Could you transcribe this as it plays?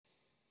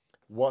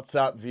What's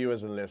up,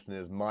 viewers and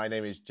listeners? My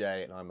name is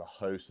Jay, and I'm the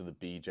host of the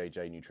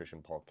BJJ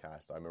Nutrition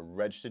Podcast. I'm a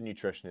registered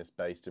nutritionist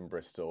based in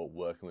Bristol,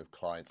 working with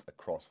clients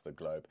across the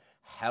globe,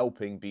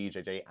 helping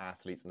BJJ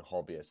athletes and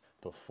hobbyists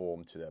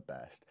perform to their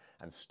best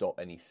and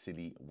stop any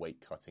silly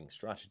weight-cutting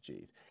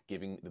strategies,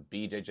 giving the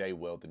BJJ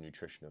world the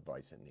nutrition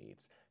advice it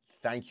needs.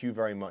 Thank you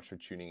very much for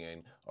tuning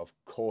in. Of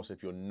course,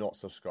 if you're not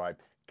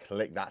subscribed,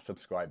 click that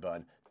subscribe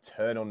button,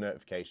 turn on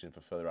notifications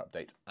for further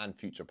updates and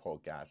future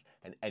podcasts,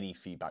 and any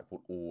feedback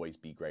will always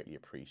be greatly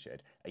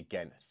appreciated.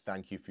 Again,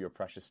 thank you for your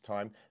precious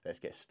time. Let's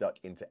get stuck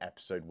into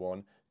episode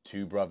 1,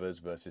 2 brothers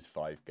versus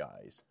 5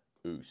 guys.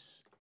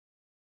 Oos.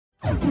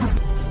 I'll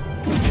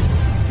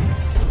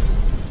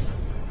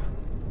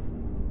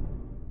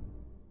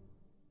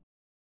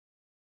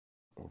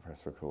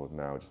press record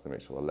now just to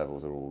make sure the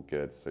levels are all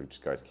good. So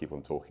just guys keep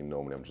on talking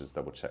normally. I'm just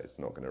double check it's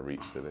not going to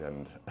reach to the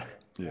end.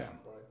 Yeah.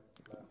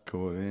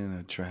 Caught in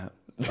a trap.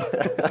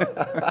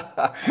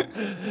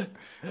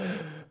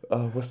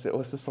 What's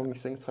the song you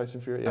sing,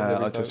 Tyson Fury? I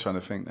was just trying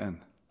to think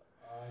then.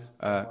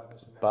 Bam,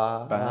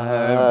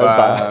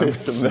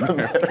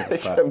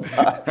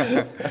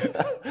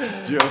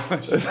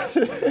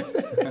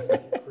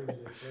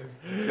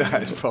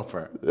 That's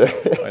proper.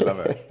 I love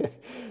it.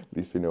 At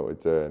least we know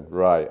what we're doing.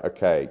 Right,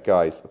 okay,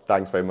 guys,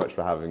 thanks very much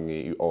for having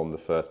me on the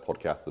first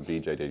podcast of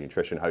BJJ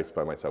Nutrition, hosted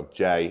by myself,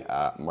 Jay.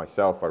 I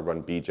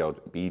run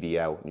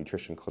BDL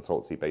Nutrition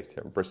Consultancy based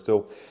here in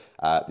Bristol.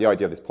 The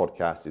idea of this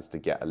podcast is to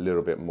get a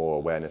little bit more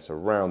awareness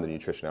around the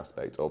nutrition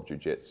aspect of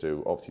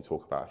jiu-jitsu, obviously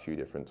talk about a few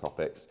different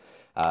topics.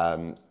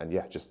 And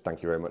yeah, just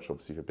thank you very much,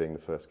 obviously, for being the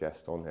first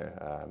guest on here.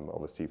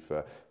 Obviously,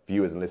 for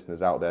viewers and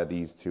listeners out there,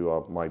 these two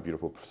are my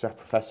beautiful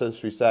professors,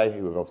 should we say,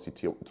 who have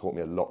obviously taught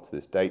me a lot to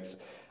this date.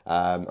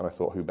 And I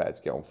thought, who better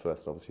to get on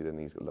first, obviously, than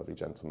these lovely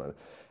gentlemen.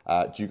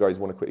 Do you guys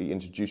want to quickly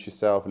introduce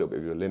yourself, a little bit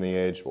of your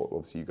lineage, what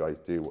obviously you guys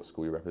do, what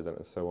school you represent,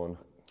 and so on?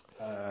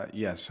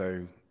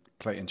 So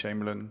Clayton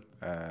Chamberlain,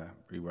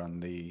 we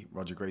run the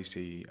Roger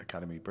Gracie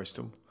Academy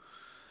Bristol.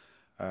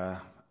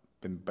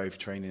 Been both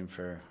training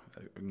for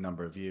a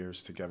number of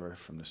years together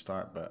from the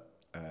start,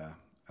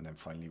 and then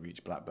finally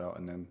reached black belt,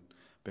 and then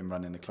been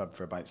running the club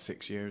for about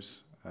 6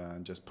 years,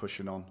 and just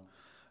pushing on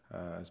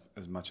as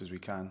much as we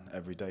can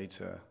every day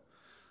to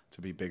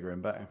be bigger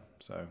and better.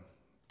 So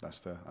that's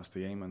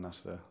the aim, and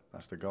that's the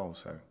goal.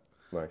 So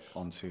nice.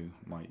 On to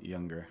my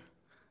younger,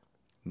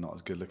 not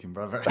as good looking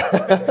brother.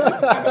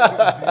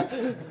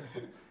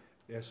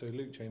 Yeah, so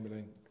Luke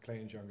Chamberlain,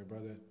 Clayton's younger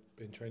brother,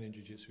 been training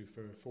jiu-jitsu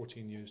for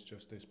 14 years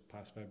just this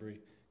past February.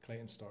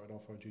 Clayton started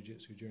off our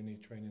jiu-jitsu journey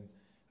training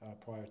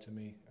prior to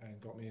me and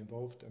got me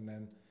involved, and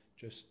then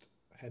just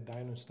head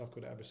down and stuck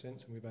with it ever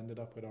since, and we've ended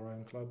up with our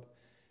own club.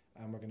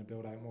 And we're going to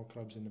build out more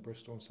clubs in the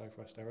Bristol and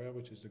Southwest area,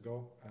 which is the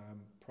goal.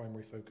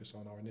 Primary focus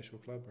on our initial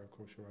club, where of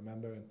course you'll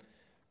remember, and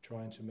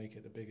trying to make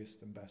it the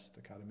biggest and best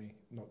academy,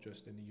 not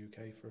just in the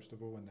UK first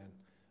of all, and then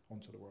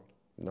onto the world.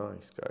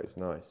 Nice, guys,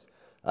 nice.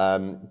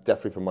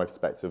 Definitely from my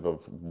perspective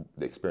of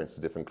the experience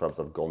of different clubs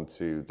I've gone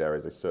to, there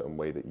is a certain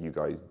way that you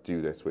guys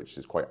do this, which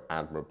is quite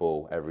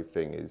admirable.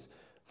 Everything is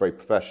very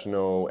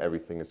professional,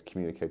 everything is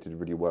communicated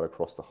really well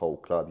across the whole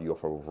club. You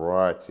offer a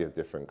variety of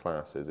different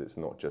classes. It's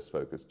not just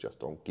focused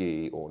just on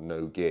gi or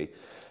no gi.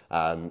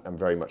 I'm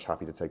very much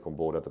happy to take on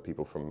board other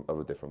people from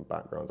other different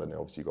backgrounds. I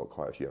know obviously you've got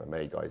quite a few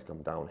MMA guys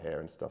come down here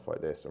and stuff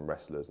like this, and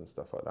wrestlers and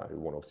stuff like that who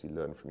want to obviously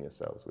learn from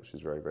yourselves, which is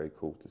very, very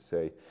cool to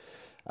see.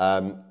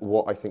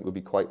 What I think would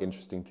be quite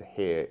interesting to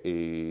hear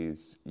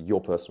is your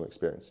personal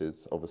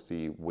experiences,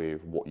 obviously,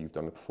 with what you've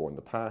done before in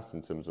the past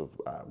in terms of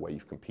where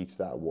you've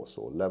competed at what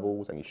sort of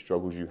levels, any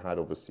struggles you had,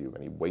 obviously, with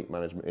any weight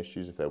management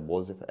issues, if there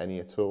was, if any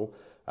at all,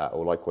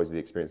 or likewise the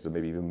experience of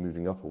maybe even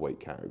moving up a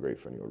weight category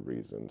for any odd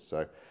reason.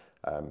 So,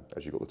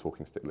 as you've got the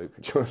talking stick, Luke,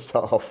 do you want to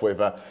start off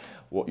with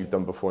what you've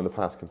done before in the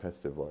past,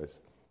 competitive-wise?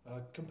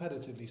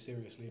 Competitively,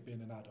 seriously, being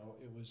an adult,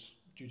 it was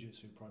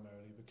jiu-jitsu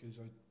primarily, because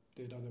I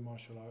did other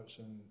martial arts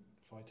and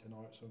fighting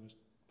arts. I was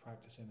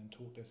practicing and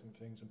taught different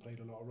things and played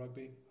a lot of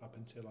rugby up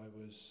until I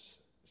was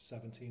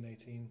 17,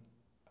 18.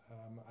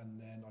 And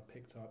then I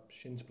picked up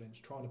shin splints,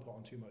 trying to put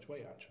on too much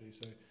weight, actually.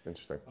 So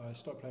interesting. I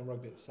started playing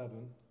rugby at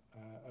 7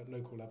 at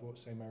local level at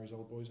St Mary's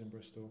Old Boys in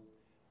Bristol.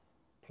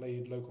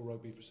 Played local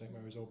rugby for St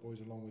Mary's Old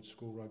Boys along with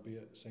school rugby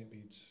at St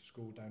Bede's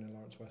School down in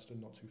Lawrence Weston,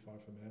 not too far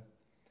from here.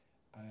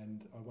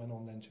 And I went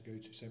on then to go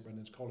to St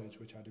Brendan's College,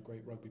 which had a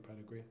great rugby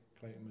pedigree.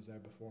 Clayton was there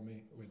before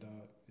me with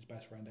his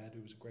best friend Ed,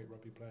 who was a great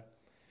rugby player.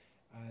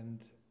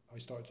 And I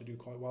started to do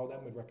quite well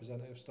then with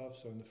representative stuff.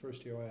 So in the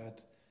first year I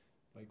had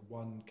like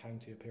one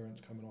county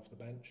appearance coming off the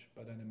bench,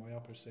 but then in my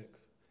upper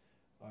sixth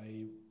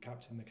I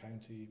captained the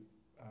county,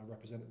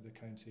 represented the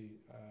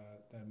county,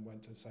 then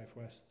went to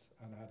Southwest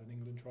and had an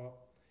England trial.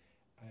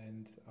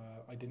 And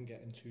I didn't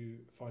get into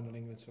final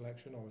England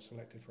selection. I was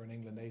selected for an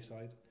England A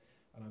side,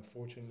 and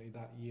unfortunately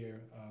that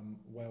year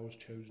Wales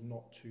chose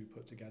not to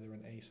put together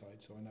an A side,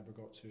 so I never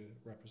got to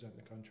represent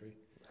the country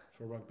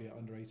for rugby at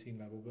under 18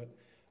 level. But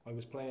I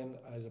was playing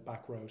as a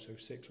back row, so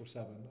 6 or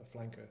 7, a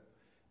flanker,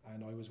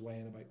 and I was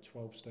weighing about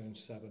 12 stone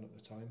 7 at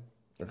the time.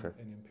 Okay.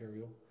 In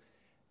Imperial.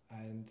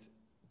 And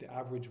the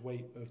average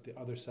weight of the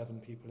other 7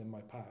 people in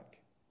my pack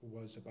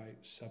was about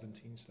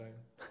 17 stone.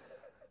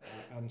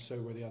 And so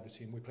were the other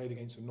team. We played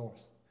against the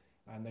North,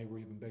 and they were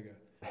even bigger.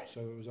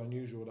 So it was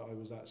unusual that I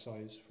was that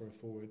size for a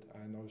forward,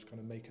 and I was kind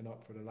of making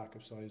up for the lack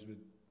of size with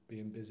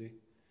being busy.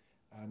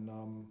 And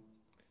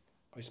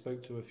I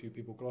spoke to a few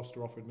people.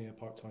 Gloucester offered me a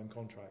part-time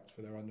contract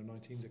for their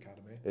under-19s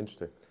academy.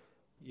 Interesting.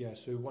 Yeah,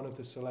 so one of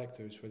the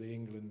selectors for the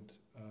England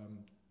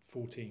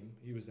full team,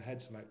 he was the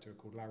head selector,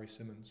 called Larry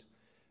Simmons.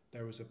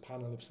 There was a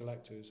panel of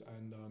selectors,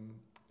 and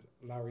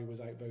Larry was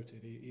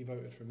outvoted. He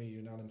voted for me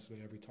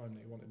unanimously every time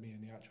that he wanted me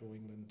in the actual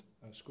England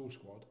school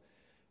squad.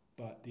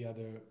 But the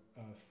other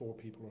 4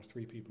 people or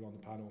 3 people on the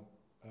panel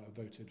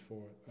voted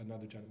for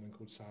another gentleman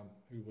called Sam,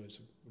 who was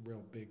a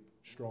real big,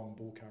 strong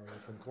ball carrier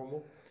from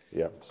Cornwall.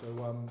 Yeah. So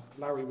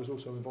Larry was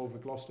also involved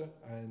with Gloucester,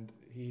 and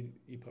he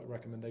put a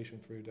recommendation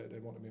through that they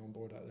wanted me on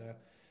board out there.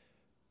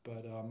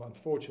 But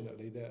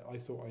unfortunately, I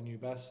thought I knew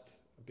best.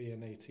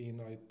 Being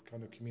 18, I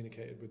kind of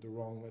communicated with the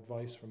wrong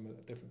advice from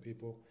different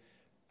people.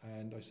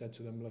 And I said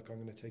to them, look, I'm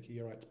going to take a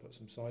year out to put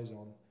some size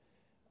on,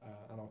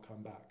 and I'll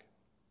come back.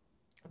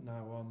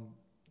 Now,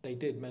 they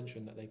did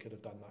mention that they could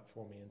have done that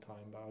for me in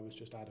time, but I was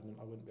just adamant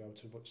I wouldn't be able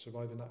to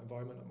survive in that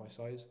environment at my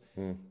size.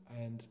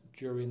 And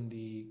during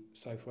the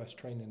Southwest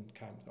training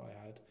camp that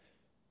I had,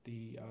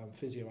 the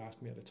physio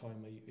asked me at the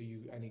time, are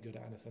you any good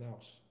at anything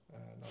else?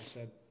 And I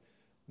said,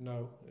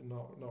 no,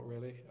 not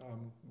really.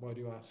 Why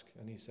do you ask?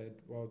 And he said,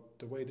 well,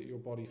 the way that your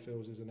body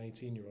feels as an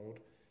 18-year-old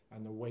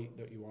and the weight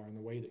that you are and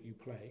the way that you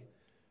play,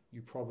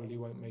 you probably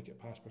won't make it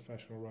past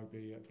professional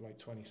rugby at like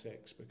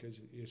 26, because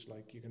it's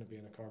like you're going to be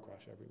in a car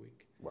crash every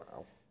week.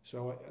 Wow.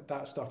 So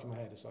that stuck in my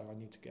head. It's like, I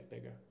need to get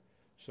bigger.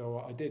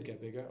 So I did get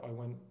bigger. I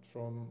went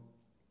from,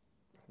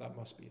 that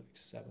must be like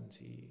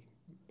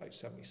about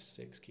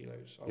 76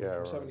 kilos. I went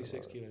from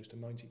 76 kilos to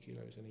 90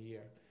 kilos in a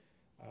year.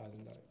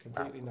 And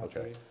completely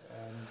naturally.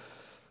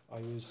 I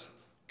was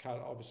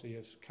obviously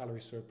a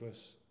calorie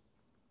surplus,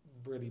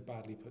 really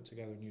badly put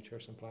together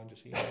nutrition plan,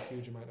 just eating a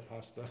huge amount of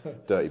pasta.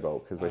 Dirty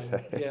bulk, as they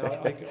say. Yeah,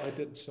 I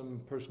did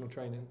some personal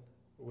training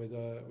with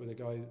a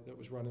guy that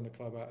was running a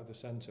club out of the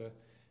centre,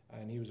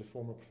 and he was a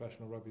former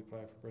professional rugby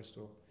player for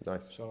Bristol.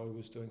 Nice. So I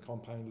was doing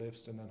compound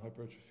lifts and then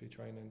hypertrophy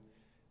training,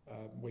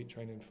 weight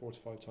training 4 to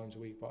 5 times a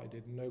week, but I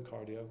did no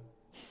cardio,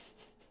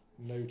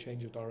 no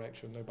change of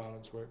direction, no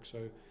balance work.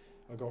 So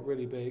I got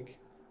really big,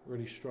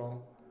 really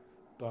strong,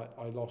 but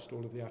I lost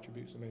all of the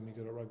attributes that made me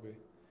good at rugby.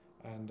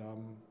 And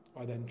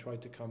I then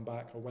tried to come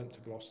back. I went to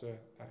Gloucester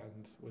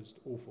and was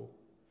awful.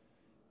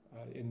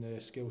 In the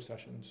skill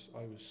sessions,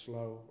 I was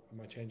slow, and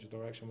my change of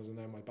direction wasn't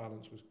there. My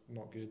balance was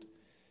not good.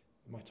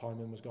 My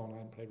timing was gone. I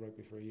hadn't played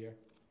rugby for a year,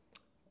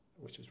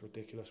 which is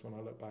ridiculous when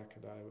I look back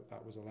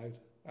that was allowed.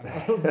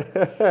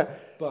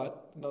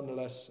 But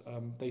nonetheless,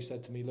 they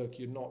said to me, look,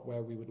 you're not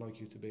where we would like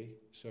you to be,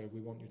 so we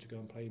want you to go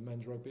and play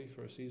men's rugby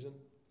for a season,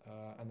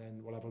 and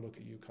then we'll have a look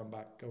at you, come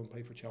back, go and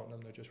play for Cheltenham,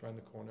 they're just around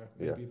the corner,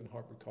 maybe even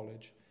Hartford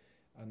College,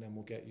 and then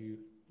we'll get you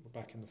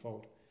back in the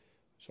fold.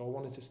 So I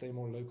wanted to stay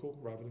more local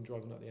rather than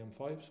driving up the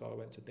M5, so I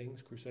went to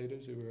Dings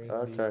Crusaders, who were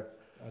in the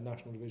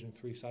National Division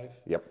 3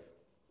 South. Yep.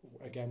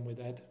 Again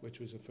with Ed, which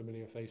was a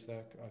familiar face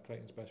there,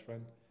 Clayton's best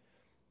friend.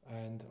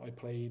 And I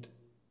played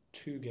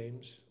 2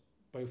 games,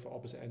 both at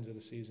opposite ends of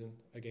the season,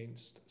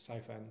 against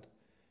Southend,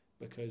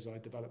 because I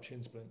developed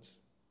shin splints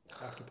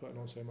after putting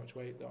on so much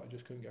weight that I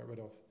just couldn't get rid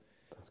of.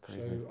 That's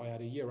crazy. So I had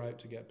a year out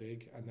to get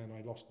big, and then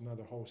I lost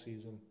another whole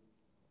season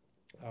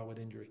with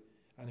injury.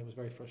 And it was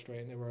very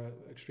frustrating. They were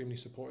extremely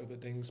supportive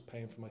at Dings,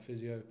 paying for my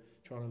physio,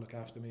 trying to look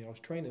after me. I was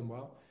training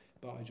well,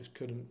 but I just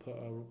couldn't put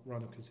a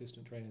run of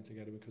consistent training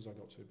together because I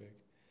got so big.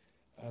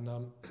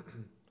 And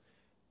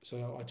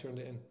so I turned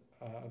it in.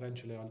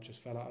 Eventually, I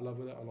just fell out of love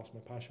with it. I lost my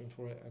passion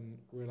for it and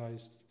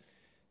realised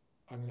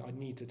I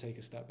need to take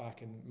a step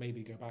back and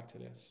maybe go back to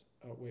this.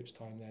 At which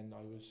time then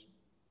I was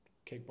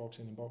kickboxing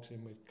and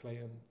boxing with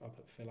Clayton up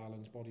at Phil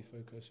Allen's Body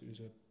Focus,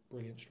 who's a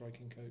brilliant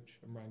striking coach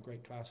and ran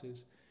great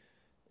classes.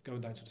 Going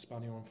down to the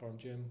Spanier on Farm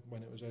Gym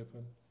when it was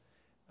open.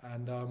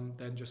 And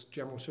then just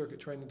general circuit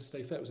training to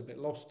stay fit. I was a bit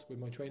lost with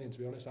my training, to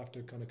be honest,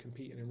 after kind of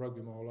competing in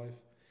rugby my whole life.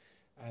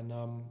 And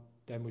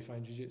then we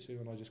found jiu-jitsu,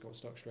 and I just got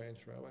stuck straight in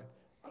straight away.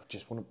 I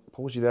just want to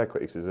pause you there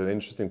quick, because there's an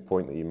interesting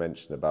point that you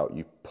mentioned about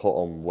you put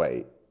on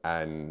weight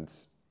and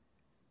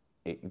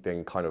it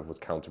then kind of was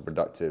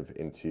counterproductive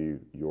into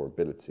your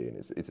ability. And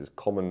it's this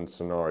common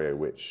scenario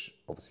which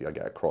obviously I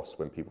get across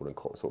when people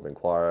sort of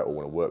inquire or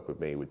want to work with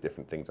me with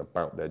different things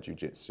about their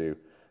jiu-jitsu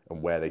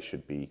and where they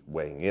should be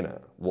weighing in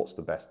at. What's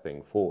the best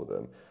thing for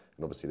them?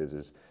 And obviously there's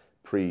this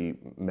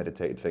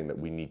premeditated thing that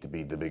we need to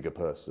be the bigger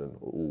person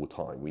all the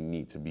time. We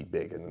need to be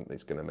big, and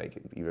it's going to make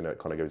it, even though it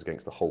kind of goes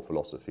against the whole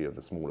philosophy of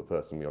the smaller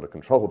person, we ought to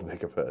control the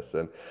bigger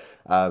person.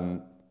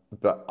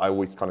 But I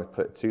always kind of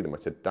put it to them, I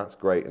said, that's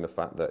great in the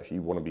fact that if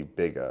you want to be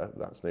bigger,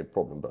 that's no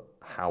problem, but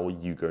how are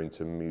you going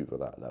to move at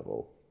that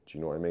level? Do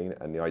you know what I mean?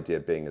 And the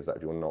idea being is that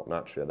if you're not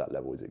naturally at that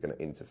level, is it going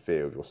to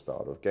interfere with your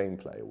style of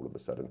gameplay all of a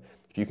sudden?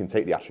 If you can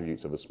take the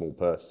attributes of a small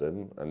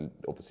person and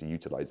obviously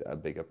utilize it at a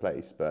bigger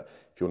place, but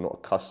if you're not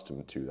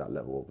accustomed to that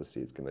level,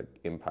 obviously it's going to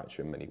impact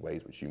you in many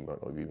ways, which you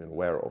might not be even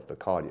aware of, the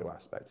cardio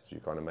aspect, as you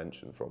kind of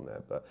mentioned from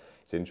there. But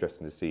it's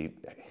interesting to see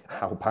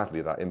how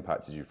badly that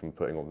impacted you from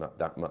putting on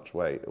that much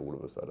weight all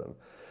of a sudden.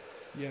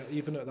 Yeah,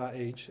 even at that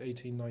age,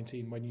 18,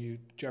 19, when you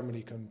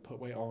generally can put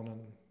weight on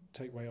and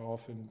take weight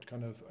off and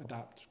kind of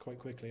adapt quite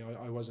quickly,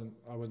 I wasn't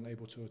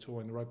able to at all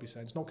in the rugby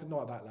sense. Not at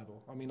that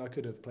level. I mean, I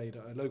could have played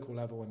at a local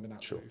level and been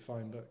absolutely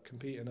fine, but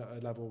competing at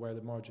a level where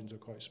the margins are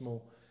quite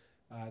small,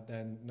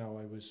 then no,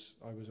 I was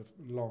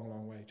a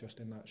long way just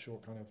in that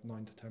short kind of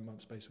 9 to 10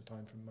 month space of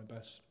time from my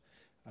best.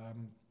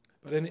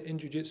 But in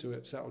jiu-jitsu,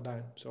 it settled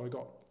down. So I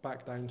got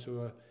back down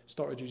to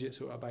started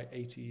jiu-jitsu at about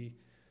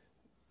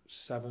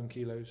 87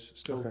 kilos,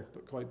 still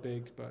quite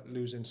big, but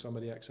losing some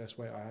of the excess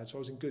weight I had. So I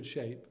was in good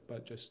shape,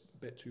 but just a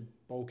bit too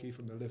bulky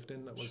from the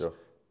lifting. That was,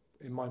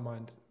 in my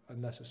mind,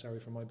 unnecessary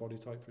for my body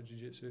type for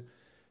jiu-jitsu.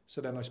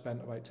 So then I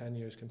spent about 10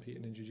 years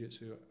competing in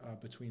jiu-jitsu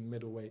between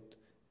middleweight,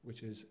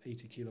 which is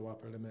 80 kilo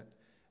upper limit,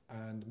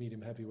 and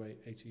medium heavyweight,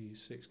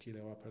 86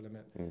 kilo upper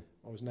limit.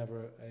 I was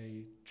never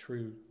a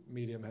true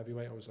medium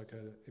heavyweight. I was like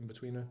a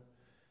in-betweener.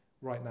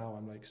 Right now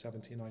I'm like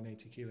 79,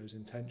 80 kilos,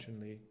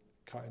 intentionally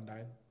cutting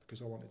down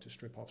because I wanted to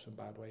strip off some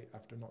bad weight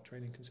after not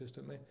training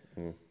consistently.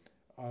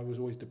 I was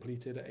always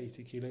depleted at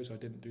 80 kilos. I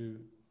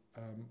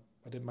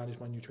didn't manage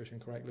my nutrition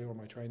correctly or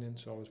my training,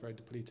 so I was very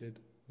depleted,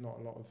 not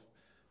a lot of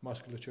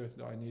musculature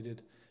that I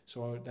needed.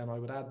 So then I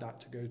would add that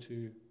to go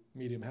to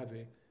medium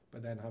heavy,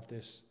 but then have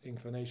this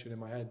inclination in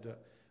my head that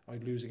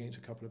I'd lose against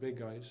a couple of big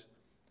guys.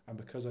 And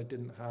because I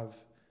didn't have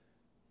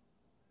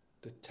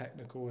the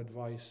technical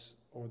advice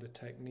or the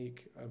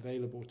technique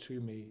available to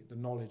me, the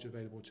knowledge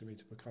available to me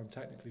to become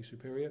technically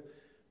superior,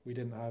 we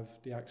didn't have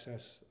the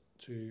access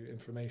to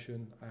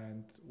information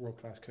and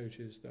world-class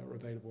coaches that are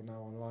available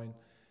now online.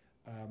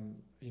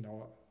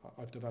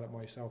 I've developed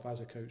myself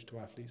as a coach to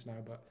athletes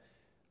now, but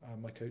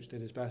my coach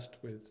did his best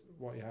with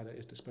what he had at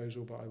his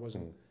disposal, but I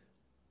wasn't,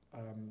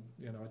 I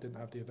didn't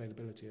have the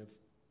availability of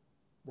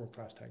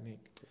world-class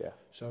technique.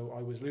 So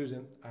I was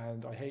losing,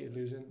 and I hated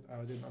losing.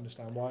 I didn't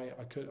understand why.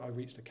 I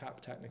reached a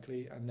cap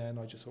technically, and then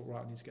I just thought,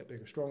 right, I need to get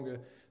bigger, stronger.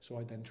 So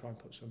I then try and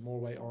put some more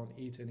weight on,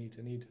 eat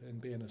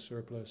and be in a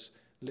surplus,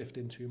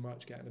 lifting too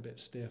much, getting a bit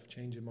stiff,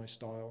 changing my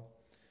style,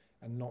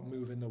 and not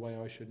moving the way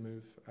I should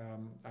move.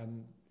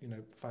 And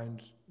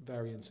found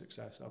varying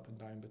success up and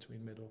down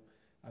between middle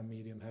and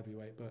medium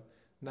heavyweight, but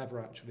never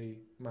actually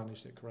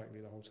managed it correctly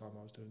the whole time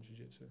I was doing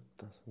jiu-jitsu.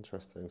 That's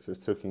interesting. So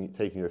it's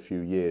taking you a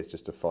few years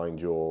just to find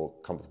your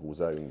comfortable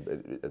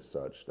zone as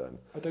such then?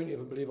 I don't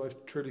even believe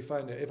I've truly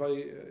found it.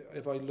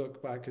 If I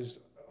look back, because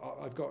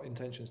I've got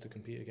intentions to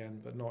compete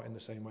again, but not in the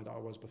same way that I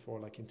was before,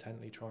 like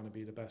intently trying to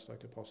be the best I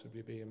could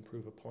possibly be and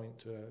prove a point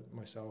to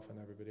myself and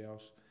everybody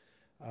else.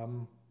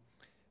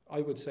 I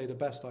would say the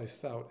best I've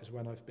felt is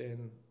when I've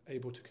been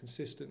able to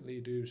consistently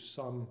do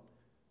some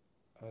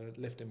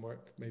lifting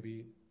work,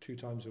 maybe 2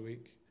 times a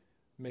week,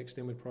 mixed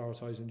in with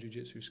prioritising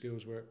jiu-jitsu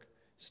skills work,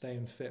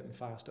 staying fit and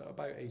fast at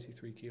about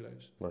 83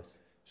 kilos. Nice.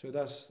 So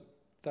that's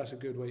a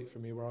good weight for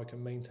me, where I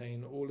can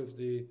maintain all of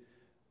the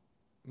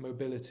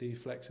mobility,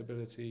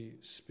 flexibility,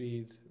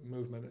 speed,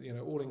 movement,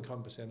 all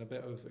encompassing, a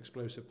bit of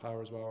explosive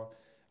power as well.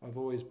 I've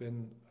always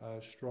been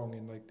strong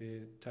in like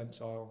the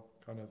tensile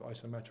kind of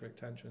isometric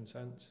tension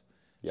sense.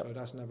 So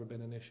that's never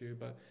been an issue,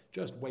 but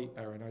just weight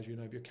bearing, as you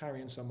know, if you're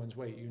carrying someone's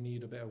weight, you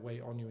need a bit of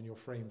weight on you and your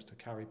frames to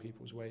carry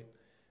people's weight.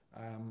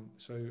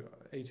 So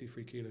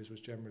 83 kilos was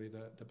generally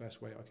the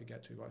best weight I could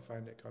get to, but I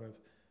found it kind of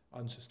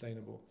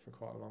unsustainable for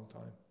quite a long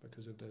time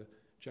because of the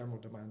general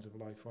demands of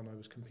life. When I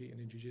was competing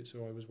in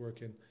jiu-jitsu, I was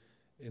working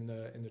in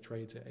the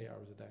trades at 8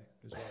 hours a day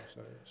as well,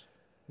 so it's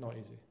not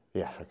easy.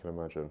 Yeah, I can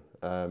imagine.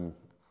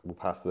 We'll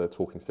pass the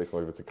talking stick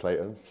over to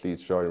Clayton.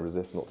 Please try and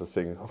resist not to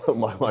sing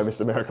my Miss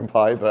American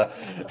Pie, but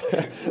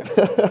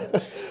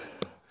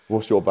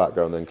what's your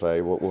background then,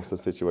 Clay? What's the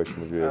situation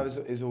with you?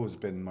 It's always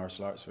been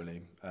martial arts,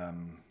 really.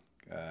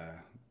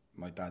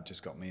 My dad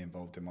just got me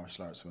involved in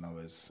martial arts when I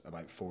was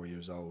about 4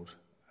 years old,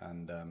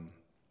 and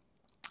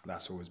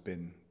that's always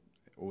been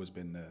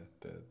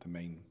the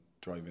main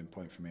driving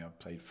point for me. I've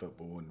played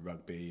football and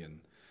rugby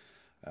and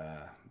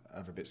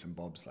other bits and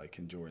bobs like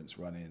endurance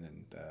running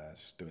and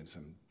just doing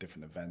some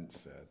different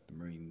events, the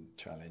Marine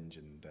Challenge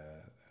and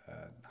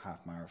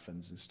half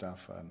marathons and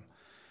stuff.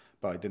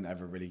 But I didn't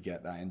ever really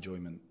get that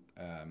enjoyment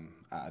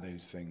out of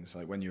those things.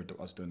 Like when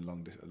I was doing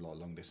a lot of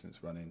long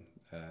distance running,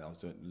 I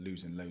was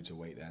losing loads of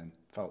weight then,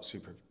 felt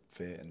super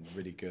fit and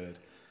really good.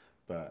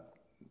 But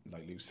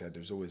like Luke said,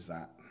 there's always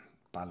that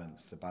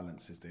balance. The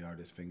balance is the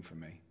hardest thing for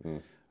me.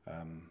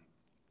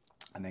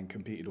 And then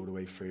competed all the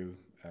way through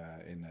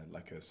in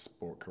a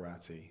sport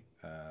karate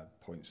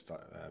point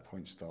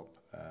stop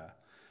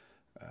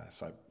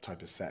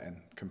type of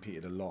setting.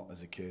 Competed a lot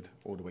as a kid,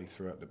 all the way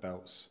through up the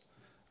belts,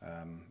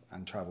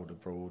 and travelled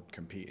abroad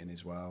competing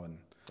as well. And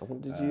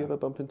Did you ever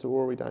bump into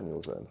Rory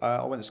Daniels then?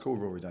 I went to school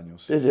with Rory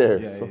Daniels. Did you?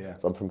 Yeah.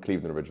 So I'm from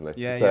Cleveland originally.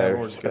 Yeah,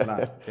 Rory's a good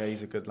lad. Yeah,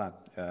 he's a good lad.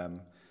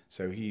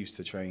 So he used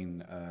to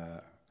train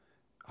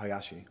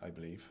Hayashi, I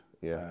believe.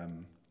 Yeah.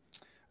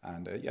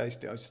 And I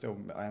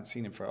hadn't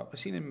seen him I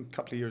seen him a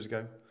couple of years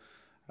ago,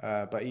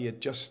 but he had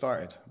just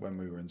started when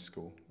we were in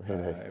school.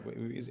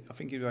 Really? I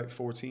think he was like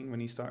 14 when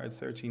he started,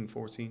 13,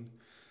 14.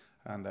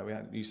 And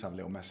we used to have a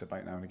little mess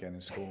about now and again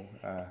in school.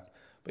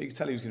 But you could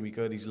tell he was going to be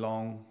good. He's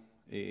long.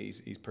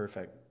 He's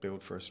perfect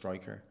build for a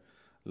striker.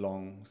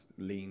 Long,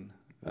 lean,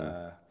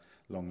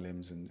 long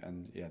limbs,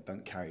 and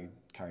don't carry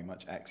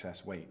much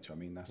excess weight. Do you know what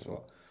I mean? That's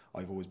what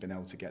I've always been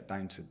able to get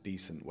down to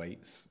decent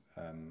weights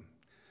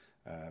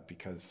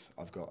because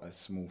I've got a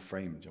small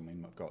frame. Do you know what I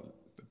mean? I've got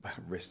the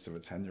wrists of a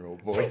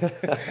 10-year-old boy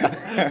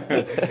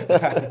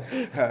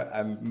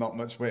and not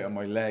much weight on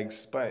my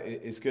legs, but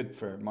it's good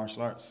for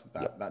martial arts.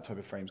 That type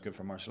of frame is good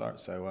for martial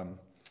arts. So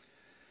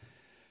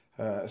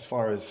as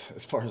far as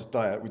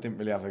diet, we didn't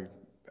really have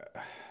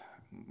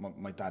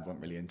my dad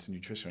wasn't really into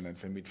nutrition or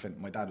anything.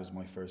 My dad was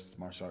my first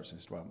martial arts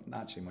instructor,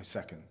 well, actually my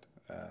second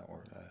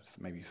or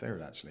maybe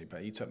third actually,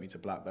 but he took me to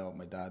black belt.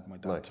 My dad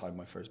Nice. tied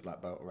my first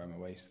black belt around my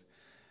waist,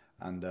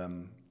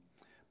 and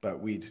but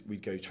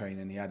we'd go train,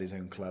 and he had his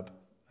own club,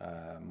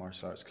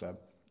 martial arts club,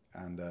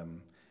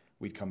 and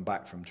we'd come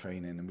back from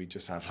training and we'd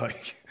just have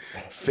like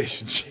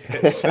fish and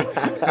chips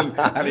and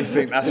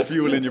anything that's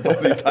fueling your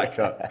body back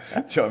up.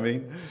 Do you know what I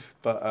mean?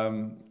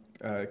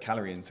 But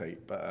calorie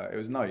intake, but it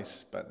was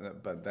nice.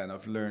 But then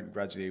I've learned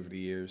gradually over the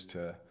years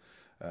to,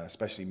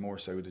 especially more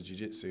so with the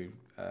jiu-jitsu,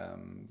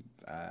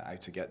 how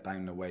to get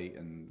down the weight.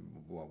 And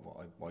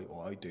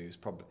what I do is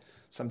probably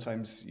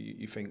sometimes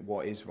you think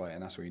what is right,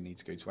 and that's where you need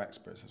to go to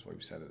experts. That's why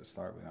we said at the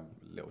start we have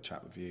a little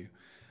chat with you,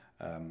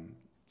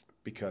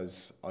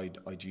 because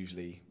I'd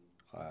usually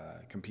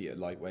compete at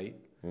lightweight,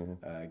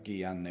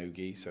 gi and no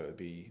gi, so it'd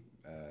be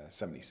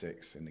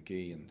 76 in the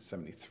gi and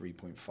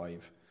 73.5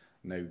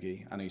 no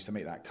gi, and I used to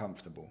make that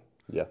comfortable.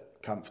 And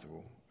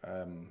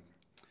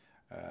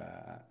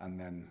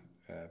then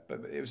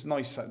but it was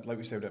nice, like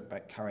we said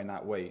about carrying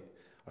that weight.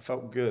 I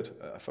felt good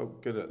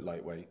at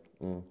lightweight,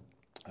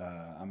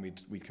 and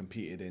we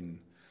competed in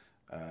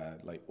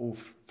like all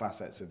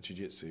facets of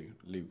jiu-jitsu,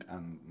 Luke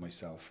and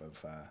myself,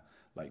 of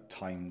like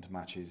timed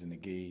matches in the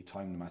gi,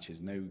 timed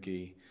matches no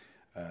gi,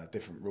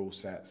 different rule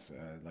sets,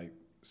 like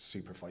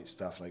super fight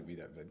stuff. Like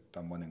we'd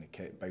done one in the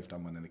both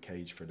done one in the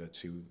cage for the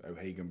two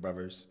O'Hagan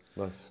brothers.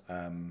 Nice.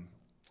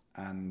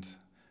 And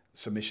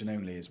submission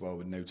only as well,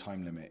 with no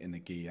time limit in the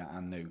gi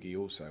and no gi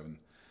also. And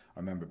I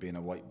remember being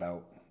a white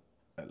belt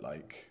at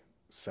like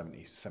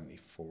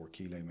 74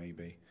 kilo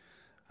maybe,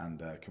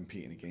 and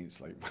competing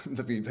against like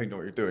the people don't know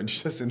what you're doing,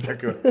 just in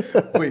like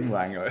a wing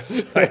wang at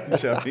the time,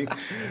 do you know what I mean?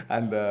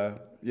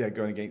 And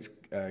going against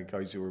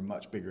guys who were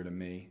much bigger than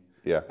me.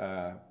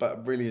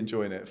 But really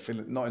enjoying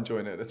it, not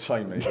enjoying it at the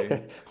time maybe.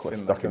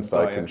 Stuck like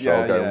inside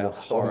control, going, what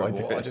horrible. am I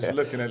doing? Just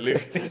looking at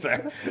Luke, he's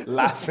there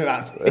laughing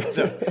at me,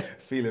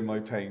 feeling my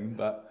pain.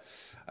 But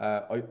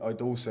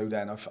I'd also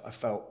then, I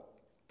felt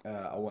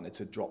I wanted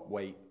to drop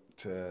weight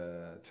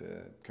to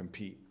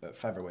compete at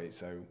featherweight.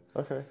 So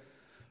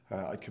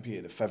I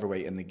competed at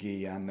featherweight in the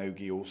gi and no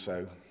gi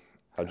also.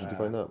 How did you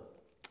find that?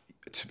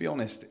 To be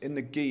honest, in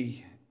the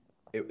gi,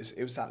 it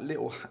was that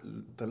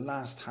the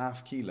last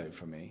half kilo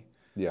for me.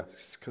 Yeah.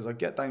 Because I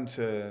get down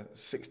to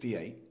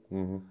 68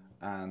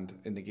 and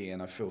in the gi,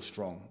 and I feel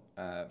strong,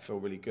 feel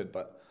really good.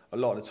 But a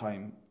lot of the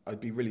time,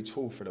 I'd be really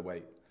tall for the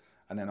weight,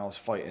 and then I was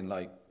fighting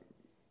like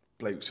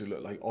blokes who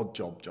look like Odd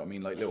Job. Do you know what I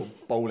mean? Like little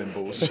bowling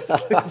balls,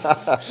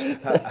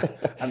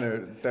 and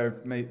they're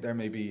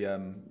maybe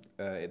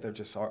they're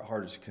just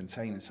harder to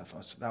contain and stuff.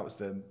 That was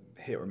the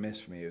hit or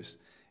miss for me. It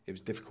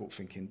was difficult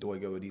thinking, do I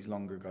go with these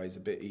longer guys? A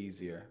bit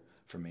easier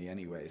for me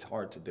anyway. It's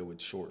hard to deal with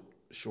short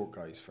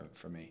guys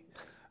for me.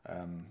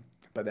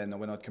 But then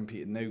when I'd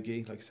competed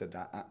no-gi, like I said,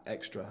 that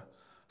extra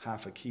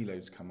half a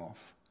kilo's come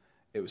off.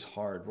 It was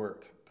hard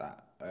work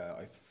that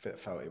I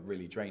felt it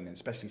really draining,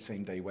 especially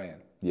same day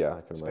weigh-in. Yeah,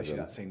 I can especially imagine.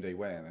 That same day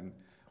weigh-in, and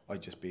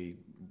I'd just be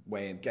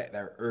weighing, get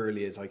there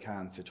early as I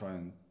can to try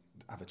and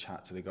have a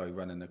chat to the guy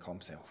running the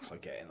comp, say, I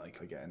get in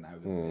now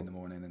in the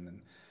morning, and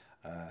then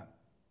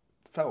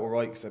felt all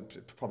right, because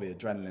probably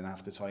adrenaline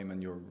half the time,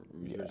 and you're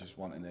just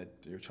wanting it,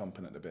 you're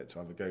chomping at the bit to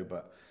have a go,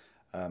 but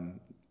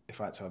if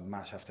I had to have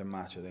match after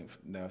match, I don't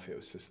know if it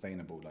was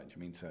sustainable. Like, do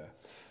you mean to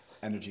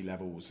energy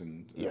levels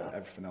and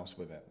everything else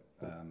with it?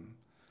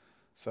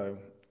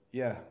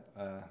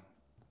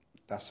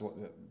 That's what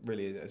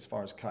really, as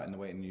far as cutting the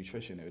weight and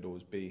nutrition, it would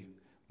always be,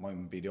 mine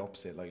would be the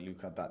opposite. Like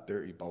Luke had that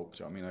dirty bulk.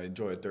 Do you know what I mean? I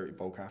enjoy a dirty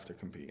bulk after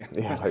competing.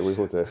 Yeah, like we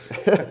all do.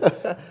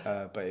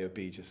 But it would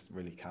be just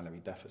really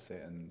calorie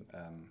deficit and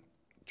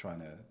trying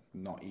to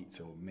not eat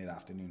till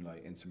mid-afternoon,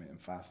 like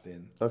intermittent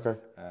fasting. Okay.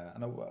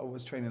 And I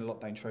was training a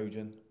lot down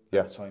Trojan.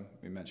 Yeah. At the time,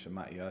 we mentioned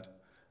Matty Hurd.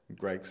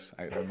 Greg's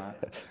out there,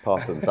 Matt.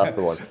 Parsons, that's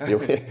the one.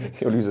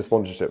 He'll lose a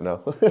sponsorship now.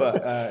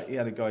 But he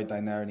had a guy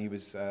down there, and he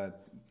was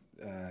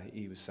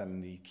he was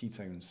selling the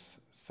ketones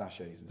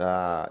sachets and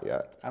stuff.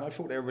 Yeah. And I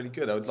thought they were really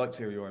good. I would like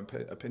to hear your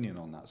opinion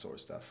on that sort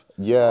of stuff.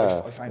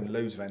 Yeah. I found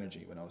loads of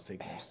energy when I was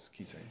taking those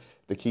ketones.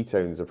 The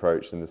ketones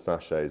approach in the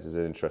sachets is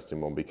an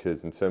interesting one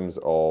because in terms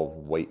of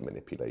weight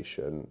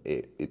manipulation,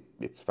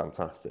 it's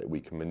fantastic. We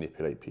can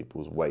manipulate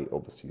people's weight,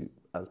 obviously,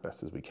 as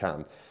best as we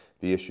can.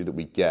 The issue that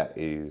we get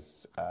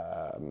is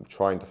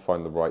trying to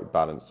find the right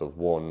balance of,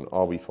 one,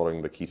 are we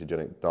following the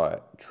ketogenic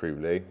diet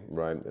truly,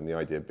 right? And the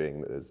idea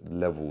being that there's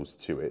levels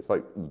to it. It's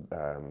like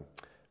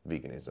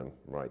veganism,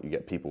 right? You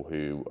get people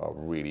who are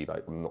really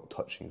like, I'm not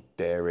touching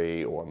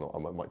dairy, or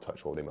I might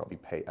touch, or they might be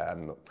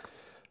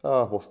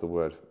what's the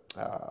word?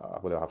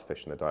 Well, they'll have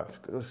fish in their diet.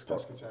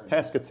 Pescatarian.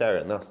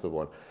 Pescatarian, that's the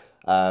one.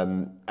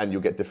 And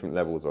you'll get different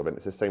levels of it.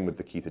 It's the same with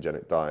the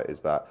ketogenic diet, is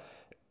that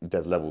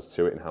there's levels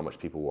to it and how much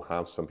people will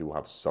have. Some people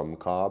have some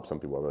carbs, some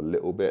people have a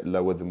little bit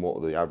lower than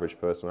what the average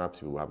person will have,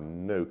 some people have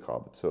no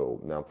carb at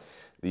all. Now,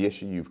 the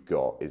issue you've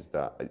got is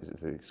that,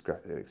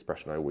 the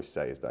expression I always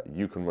say is that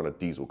you can run a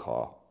diesel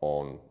car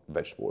on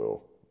vegetable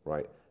oil,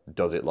 right?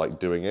 Does it like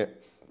doing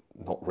it?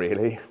 Not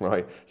really,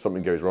 right?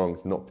 Something goes wrong,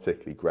 it's not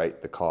particularly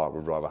great. The car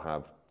would rather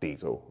have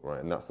diesel, right?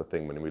 And that's the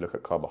thing, when we look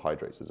at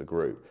carbohydrates as a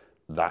group,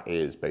 that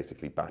is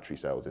basically battery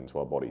cells into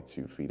our body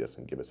to feed us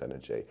and give us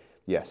energy.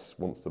 Yes,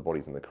 once the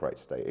body's in the correct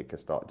state, it can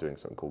start doing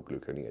something called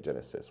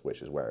gluconeogenesis,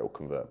 which is where it will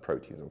convert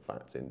proteins and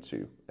fats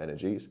into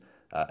energies,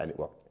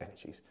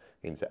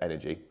 into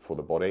energy for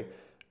the body.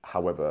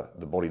 However,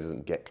 the body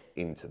doesn't get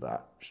into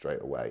that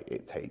straight away.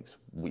 It takes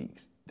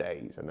weeks,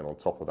 days, and then on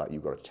top of that,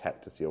 you've got to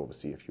check to see,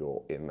 obviously, if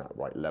you're in that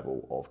right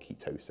level of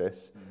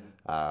ketosis.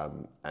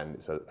 And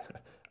it's a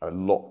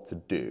lot to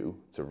do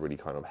to really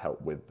kind of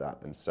help with that.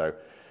 And so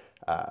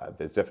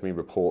there's definitely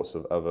reports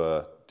of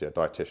other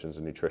dietitians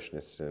and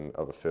nutritionists in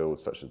other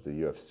fields, such as the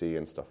UFC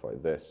and stuff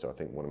like this. So I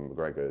think one of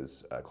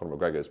Conor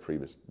McGregor's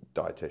previous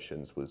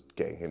dietitians was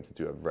getting him to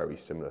do a very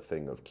similar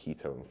thing of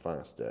keto and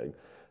fasting.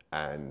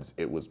 And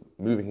it was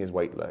moving his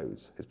weight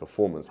loads. His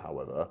performance,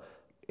 however,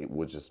 it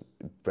was just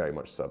very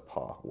much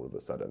subpar all of a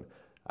sudden.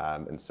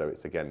 And so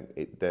it's, again,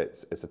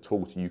 it's a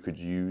tool you could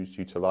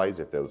utilize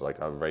if there was like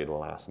a very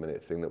last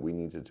minute thing that we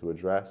needed to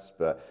address.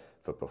 But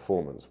for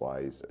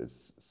performance-wise,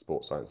 as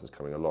sports science is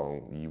coming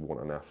along, you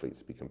want an athlete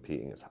to be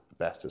competing as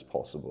best as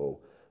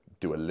possible,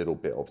 do a little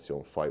bit obviously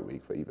on fight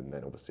week, but even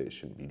then obviously it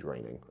shouldn't be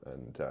draining.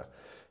 And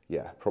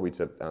probably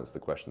to answer the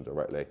question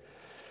directly,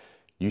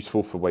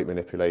 useful for weight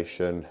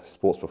manipulation.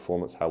 Sports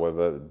performance,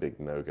 however, big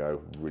no-go,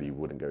 really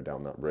wouldn't go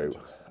down that route.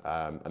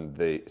 And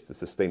the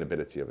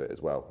sustainability of it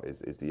as well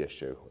is the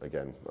issue.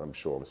 Again, I'm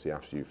sure obviously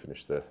after you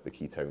finish the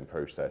ketone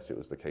process, it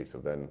was the case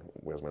of then,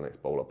 where's my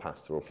next bowl of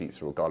pasta or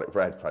pizza or garlic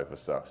bread type of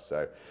stuff.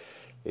 So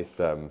it's...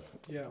 on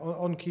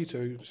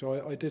keto,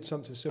 so I did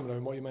something similar,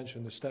 and what you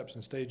mentioned, the steps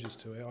and stages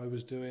to it,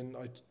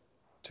 I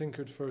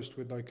tinkered first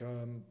with like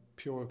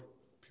pure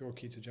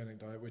ketogenic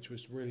diet, which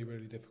was really,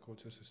 really difficult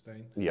to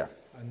sustain. Yeah.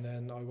 And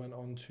then I went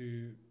on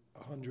to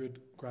 100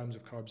 grams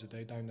of carbs a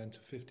day, down then to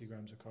 50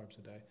 grams of carbs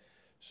a day.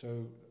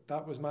 So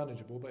that was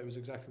manageable, but it was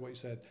exactly what you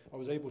said. I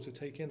was able to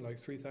take in like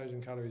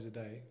 3,000 calories a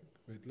day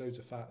with loads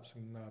of fats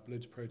and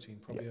loads of protein,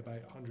 probably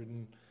about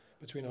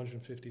between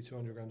 150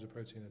 200 grams of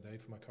protein a day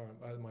for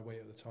my weight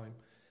at the time.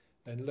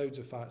 Then loads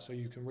of fat, so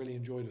you can really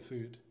enjoy the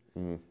food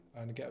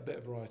and get a bit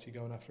of variety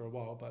going after a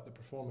while. But the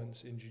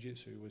performance in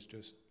jiu-jitsu was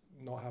just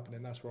not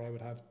happening. That's where I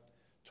would have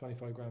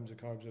 25 grams of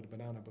carbs with a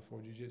banana before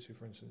jiu-jitsu,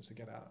 for instance, to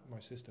get out my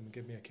system and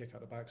give me a kick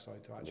out the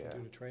backside to actually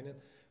do the training.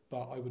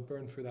 But I would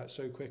burn through that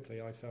so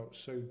quickly. I felt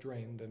so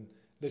drained and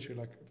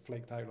literally like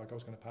flaked out, like I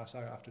was going to pass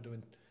out after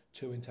doing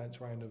 2 intense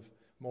rounds of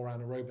more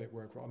anaerobic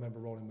work. I remember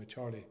rolling with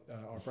Charlie,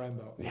 our brown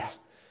belt, who was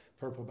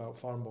purple belt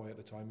farm boy at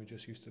the time, who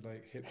just used to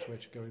like hip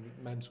switch, go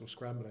mental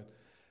scrambling.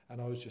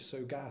 And I was just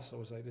so gassed. I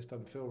was like, this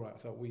doesn't feel right. I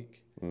felt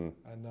weak. And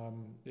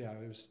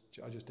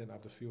I just didn't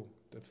have the fuel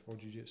for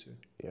jiu-jitsu.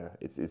 Yeah,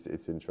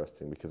 it's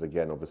interesting because,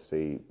 again,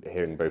 obviously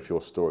hearing both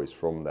your stories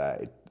from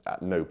there,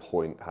 at no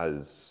point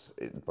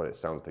by the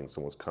sound of things,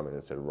 someone's come in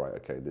and said, right,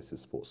 okay, this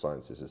is sports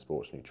science, this is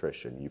sports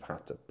nutrition. You've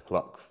had to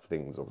pluck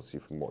things obviously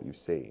from what you've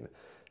seen.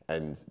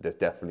 And there's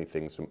definitely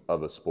things from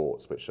other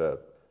sports which are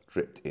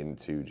dripped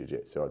into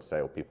jiu-jitsu, I'd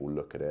say, or people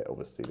look at it,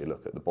 obviously they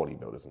look at the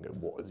bodybuilders and go,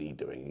 what is he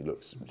doing? He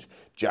looks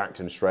jacked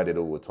and shredded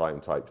all the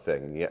time type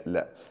thing. And yet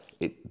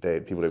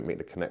people don't make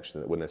the connection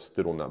that when they're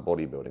stood on that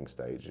bodybuilding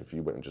stage, if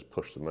you went and just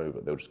pushed them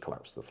over, they'll just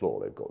collapse to the floor.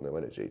 They've got no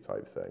energy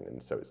type thing.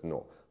 And so it's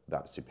not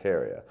that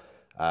superior.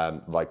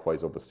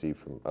 Likewise, obviously,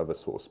 from other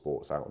sort of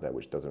sports out there,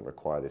 which doesn't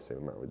require the same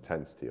amount of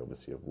intensity,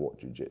 obviously, of what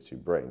jiu-jitsu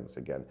brings.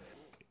 Again,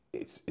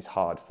 it's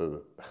hard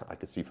I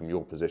could see from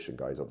your position,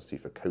 guys, obviously,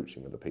 for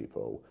coaching other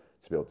people,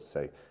 to be able to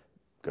say,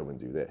 go and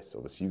do this.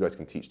 Obviously, you guys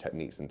can teach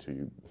techniques until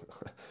you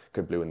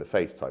go blue in the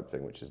face type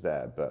thing, which is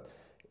there. But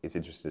it's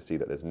interesting to see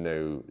that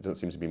it doesn't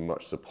seem to be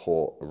much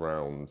support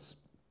around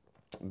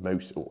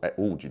most or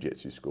all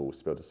jiu-jitsu schools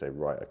to be able to say,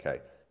 right, okay,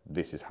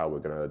 this is how we're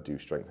going to do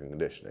strength and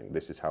conditioning.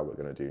 This is how we're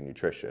going to do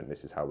nutrition.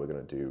 This is how we're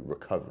going to do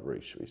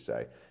recovery, should we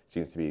say. It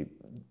seems to be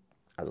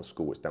as a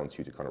school, it's down to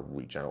you to kind of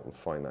reach out and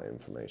find that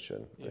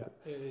information. Yeah,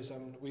 it is.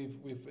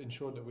 We've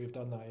ensured that we've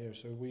done that here.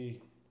 So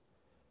we've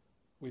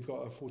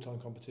got a full-time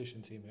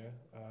competition team here,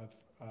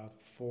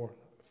 4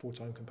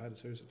 full-time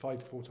competitors,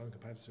 5 full-time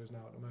competitors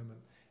now at the moment,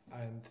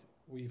 and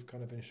we've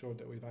kind of ensured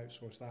that we've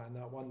outsourced that, and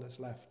that one that's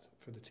left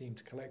for the team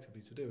to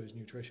collectively to do is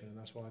nutrition, and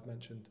that's why I've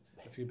mentioned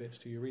a few bits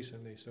to you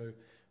recently. So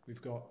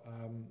we've got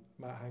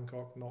Matt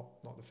Hancock,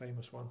 not the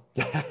famous one,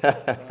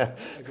 a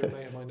good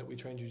mate of mine that we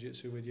trained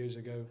jiu-jitsu with years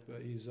ago,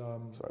 but he's... Sorry,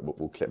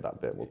 we'll clip that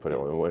bit, we'll put it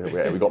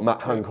on. We've got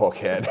Matt Hancock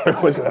here, and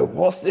everyone's going,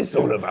 what's this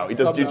all about? He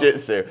does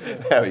jiu-jitsu. Yeah.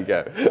 There we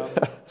go.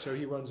 So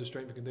he runs a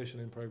strength and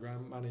conditioning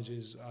program,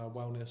 manages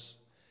wellness,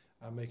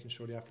 making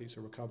sure the athletes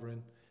are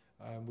recovering.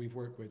 We've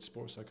worked with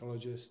sports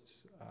psychologists.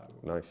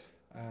 Nice.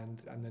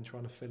 And then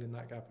trying to fill in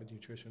that gap with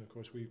nutrition. Of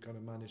course, we kind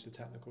of manage the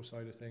technical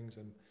side of things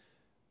and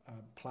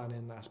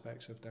planning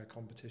aspects of their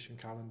competition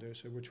calendar.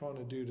 So we're trying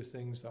to do the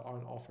things that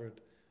aren't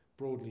offered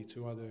broadly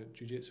to other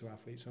jiu-jitsu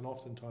athletes. And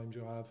oftentimes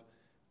you'll have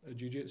a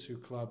jiu-jitsu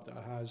club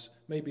that has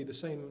maybe the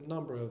same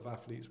number of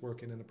athletes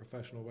working in a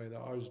professional way that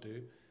ours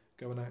do,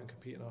 going out and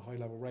competing at a high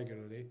level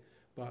regularly.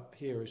 But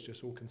here it's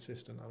just all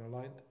consistent and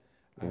aligned.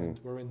 And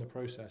we're in the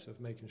process of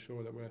making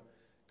sure that we're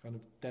kind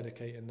of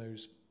dedicating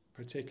those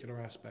particular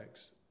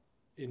aspects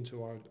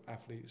into our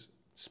athletes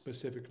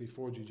specifically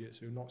for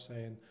jiu-jitsu, not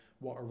saying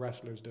what a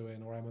wrestler's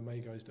doing or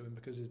MMA guys doing,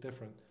 because it's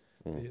different.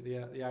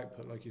 The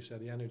output, like you said,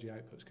 the energy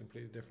output is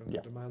completely different.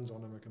 Yeah. The demands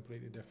on them are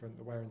completely different.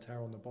 The wear and tear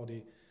on the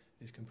body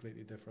is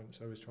completely different.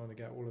 So it's trying to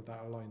get all of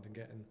that aligned and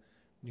getting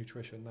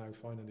nutrition now.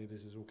 Finally,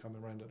 this is all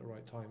coming around at the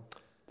right time.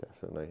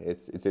 Definitely,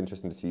 it's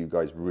interesting to see you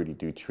guys really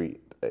do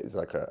treat it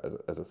like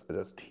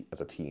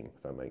as a team,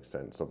 if that makes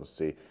sense.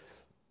 Obviously,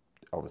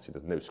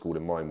 there's no school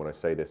in mind when I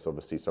say this.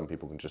 Obviously, some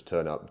people can just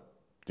turn up,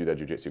 do their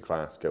jiu-jitsu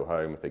class, go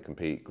home. If they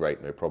compete,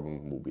 great, no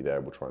problem. We'll be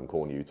there. We'll try and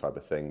corner you, type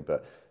of thing.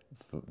 But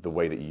the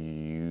way that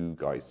you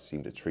guys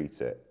seem to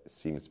treat it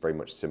seems very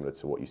much similar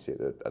to what you see at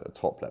the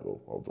top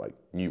level of like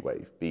New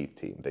Wave, B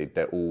Team.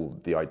 They're all,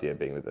 the idea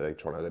being that they're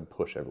trying to then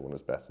push everyone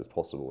as best as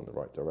possible in the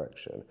right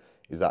direction.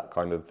 Is that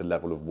kind of the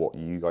level of what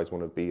you guys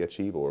want to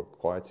achieve or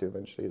aspire to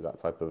eventually? Is that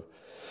type of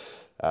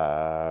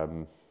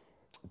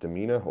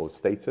demeanor or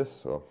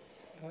status? Or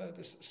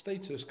the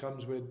status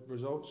comes with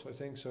results, I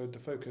think. So if the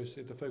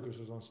focus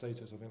was on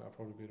status, I think that'd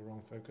probably be the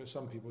wrong focus.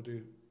 Some people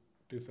do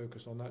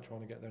focus on that,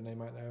 trying to get their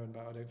name out there,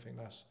 but I don't think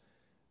that's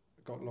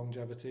got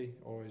longevity,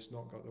 or it's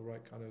not got the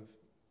right kind of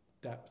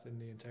depth in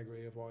the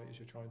integrity of what it is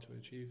you're trying to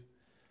achieve.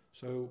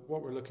 So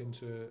what we're looking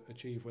to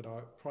achieve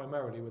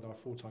primarily with our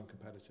full-time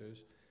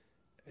competitors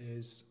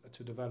is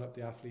to develop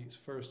the athletes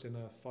first in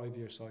a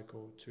 5-year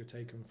cycle, to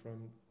take them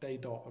from day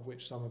dot, of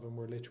which some of them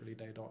were literally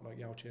day dot, like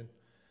Yao Chin.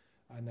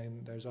 And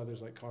then there's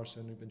others like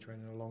Carson, who've been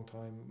training a long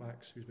time,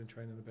 Max, who's been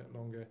training a bit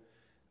longer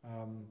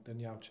than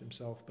Yauch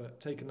himself, but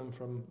taking them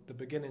from the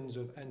beginnings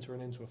of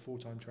entering into a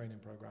full-time training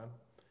program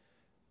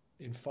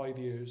in 5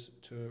 years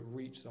to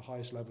reach the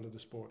highest level of the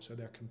sport. So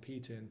they're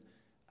competing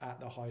at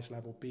the highest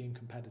level, being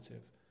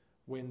competitive,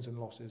 wins and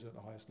losses at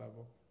the highest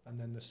level. And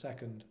then the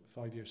second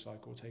 5-year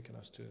cycle, taking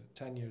us to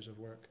 10 years of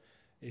work,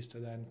 is to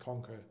then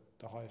conquer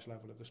the highest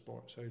level of the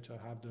sport. So to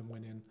have them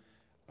winning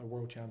a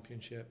world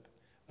championship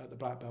at the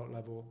black belt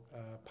level,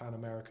 Pan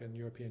American,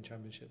 European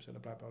championships at the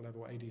black belt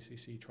level,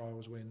 ADCC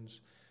trials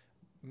wins,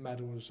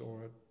 medals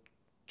or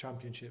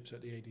championships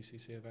at the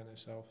ADCC event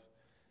itself,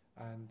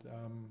 and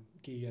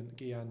gi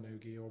and no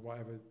gi, or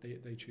whatever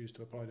they choose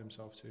to apply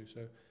themselves to.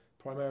 So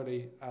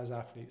primarily as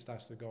athletes,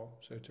 that's the goal.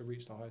 So to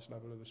reach the highest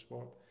level of the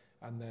sport,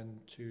 and then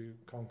to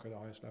conquer the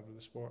highest level of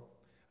the sport.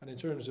 And in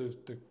terms of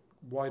the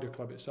wider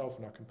club itself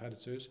and our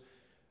competitors,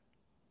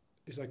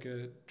 it's like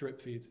a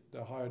drip feed.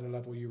 The higher the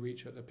level you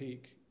reach at the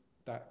peak,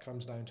 that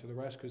comes down to the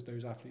rest, because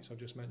those athletes I've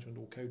just mentioned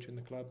all coach in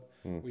the club.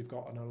 We've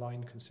got an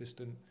aligned,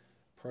 consistent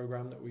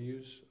program that we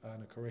use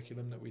and a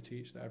curriculum that we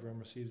teach, that everyone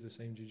receives the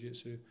same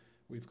jiu-jitsu.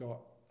 We've got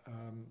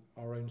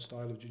our own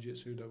style of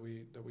jiu-jitsu that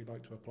we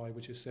like to apply,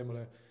 which is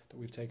similar, that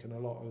we've taken a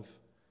lot of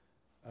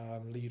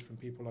lead from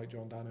people like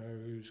John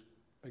Danaher, who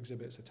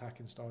exhibits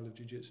attacking style of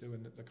jiu-jitsu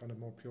in the kind of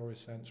more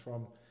purist sense,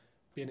 from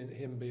being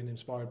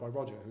inspired by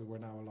Roger, who we're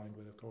now aligned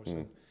with, of course.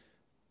 And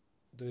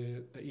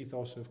the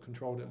ethos of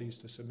control that leads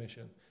to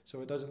submission.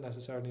 So it doesn't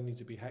necessarily need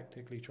to be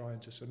hectically trying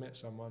to submit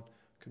someone.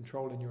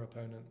 Controlling your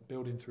opponent,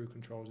 building through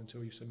controls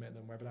until you submit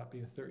them, whether that be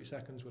in 30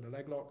 seconds with a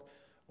leg lock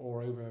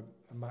or over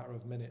a matter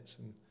of minutes,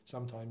 and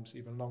sometimes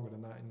even longer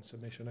than that in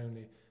submission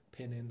only,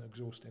 pinning,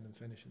 exhausting and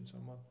finishing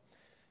someone.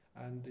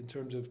 And in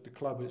terms of the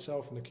club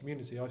itself and the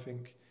community, I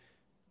think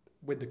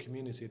with the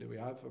community that we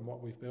have and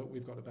what we've built,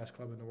 we've got the best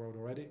club in the world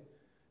already.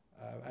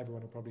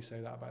 Everyone will probably say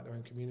that about their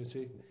own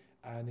community.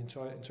 And in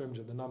terms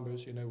of the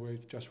numbers,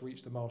 we've just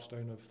reached the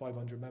milestone of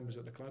 500 members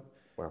at the club.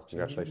 Wow,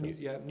 congratulations.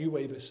 So New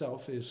Wave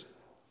itself is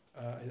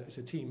it's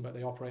a team, but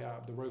they operate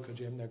out of the Roca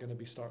gym. They're going to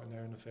be starting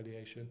their own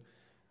affiliation.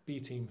 B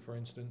Team, for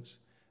instance,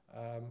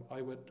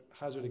 I would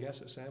hazard a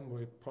guess at saying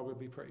we're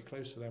probably pretty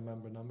close to their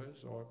member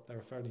numbers, or they're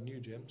a fairly new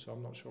gym, so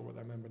I'm not sure what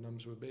their member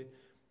numbers would be.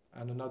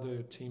 And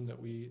another team that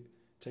we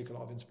take a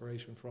lot of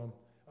inspiration from,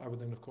 other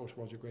than, of course,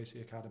 Roger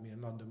Gracie Academy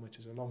in London, which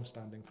is a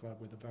long-standing club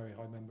with a very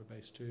high member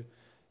base too,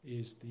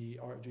 is the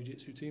Art of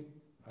Jiu-Jitsu team,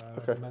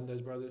 the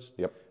Mendez brothers.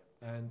 Yep.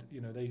 And,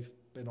 they've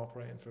been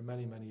operating for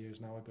many, many years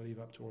now, I believe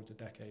up towards a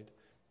decade.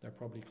 They're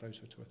probably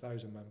closer to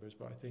 1,000 members,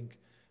 but I think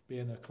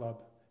being a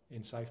club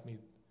in Southmead,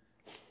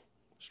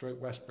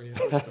 Westbury and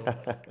Bristol,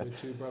 with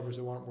two brothers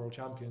who aren't world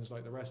champions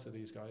like the rest of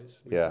these guys,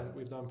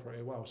 we've done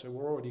pretty well. So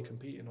we're already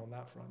competing on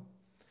that front,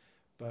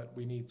 but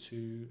we need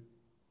to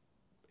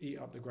eat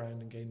up the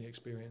ground and gain the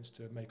experience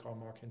to make our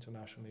mark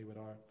internationally with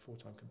our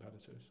full-time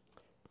competitors.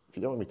 If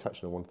you don't want me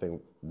touching on one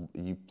thing,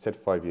 you said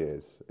 5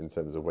 years in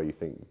terms of where you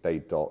think they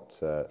dot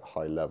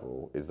high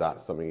level. Is that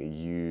something that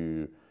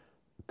you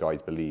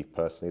guys believe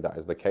personally that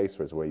is the case,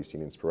 or is it where you've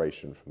seen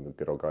inspiration from the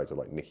good old guys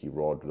like Nicky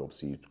Rod, and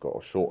obviously you've got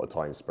a shorter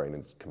time span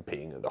and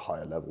competing at the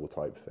higher level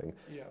type thing?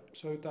 Yeah,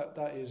 so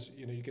that is,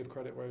 you give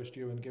credit where it's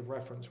due and give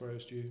reference where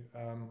it's due.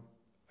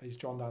 He's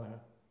John Danaher,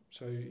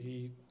 so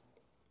he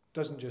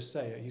doesn't just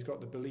say it, he's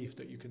got the belief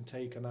that you can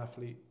take an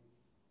athlete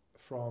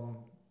from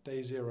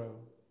day zero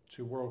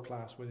to world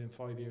class within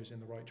 5 years in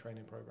the right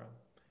training program,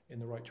 in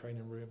the right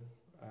training room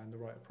and the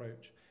right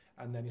approach.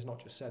 And then he's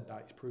not just said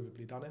that, he's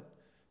provably done it.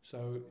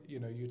 So,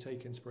 you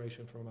take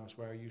inspiration from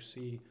elsewhere, you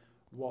see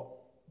what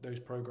those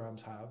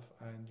programs have,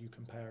 and you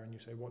compare and you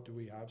say, what do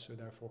we have? So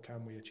therefore,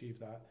 can we achieve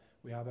that?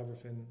 We have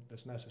everything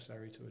that's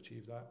necessary to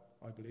achieve that,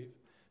 I believe.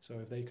 So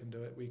if they can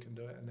do it, we can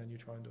do it, and then you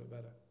try and do it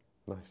better.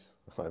 Nice.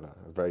 I like that.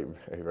 Very,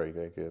 very, very,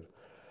 very good.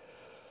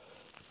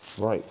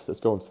 Right, so let's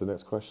go on to the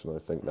next question, I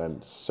think,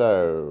 then.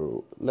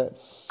 So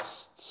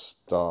let's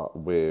start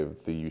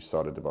with the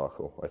USADA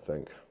debacle, I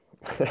think.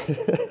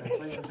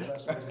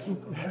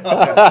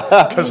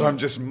 Because I'm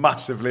just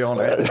massively on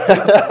it.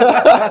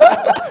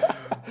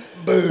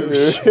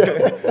 Boosh.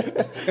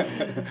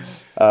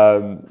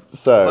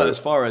 But as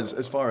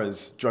far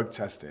as drug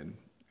testing,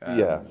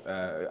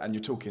 and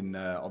you're talking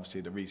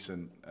obviously the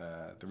recent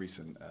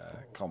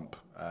comp,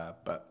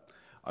 but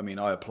I mean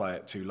I apply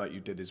it to, like you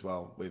did as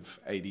well, with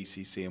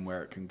ADCC and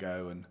where it can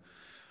go. And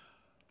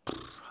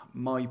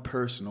my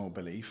personal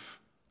belief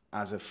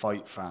as a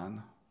fight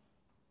fan,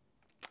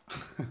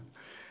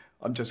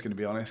 I'm just going to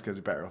be honest because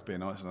it's better off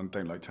being honest, and I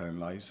don't like telling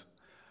lies.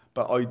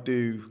 But I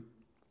do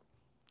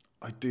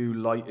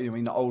like,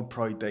 the old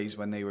Pride days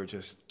when they were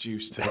just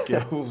juiced to the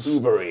gills.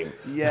 Uberine.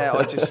 Yeah,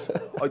 I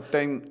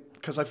don't,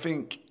 because I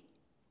think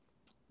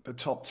the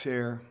top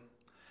tier,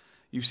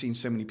 you've seen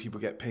so many people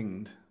get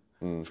pinged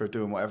for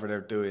doing whatever they're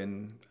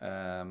doing.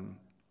 And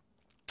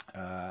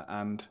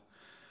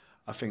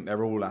I think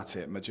they're all at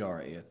it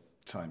majority of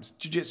times.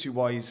 Jiu-jitsu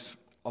wise,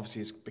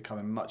 obviously it's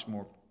becoming much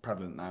more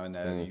prevalent now,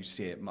 and you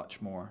see it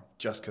much more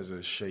just because of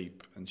the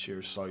shape and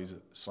sheer size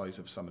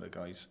of some of the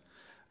guys,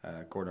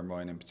 Gordon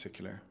Ryan in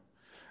particular,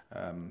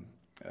 and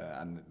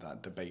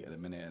that debate at the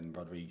minute, and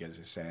Rodriguez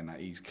is saying that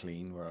he's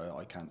clean, where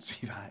I can't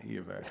see that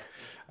either.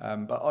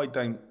 But I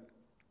don't,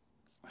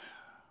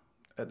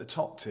 at the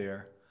top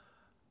tier,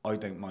 I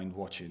don't mind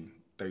watching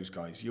those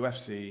guys.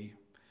 UFC,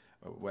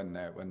 when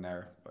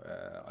they're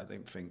I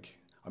don't think,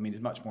 it's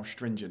much more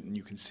stringent, and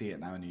you can see it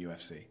now in the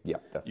UFC. Yeah,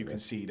 definitely. You can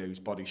see those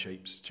body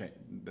shapes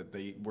that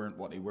they weren't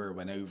what they were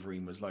when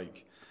Overeem was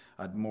like,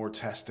 had more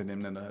test in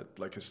him than a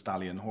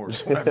stallion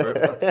horse, whatever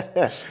it was.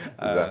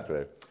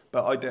 Exactly.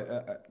 But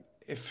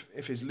if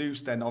it's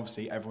loose, then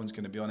obviously everyone's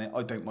going to be on it.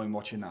 I don't mind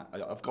watching that.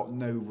 I've got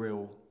no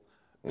real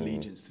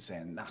allegiance to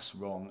saying that's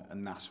wrong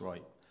and that's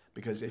right,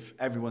 because if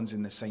everyone's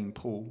in the same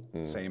pool,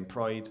 saying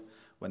Pride,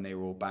 when they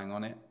were all bang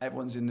on it,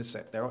 everyone's in the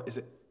set.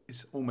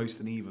 It's almost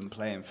an even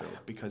playing field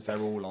because they're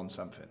all on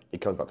something.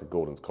 It comes back to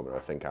Gordon's comment, I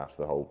think,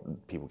 after the whole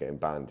people getting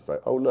banned. It's like,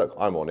 oh, look,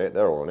 I'm on it,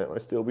 they're all on it, I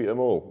still beat them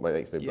all. It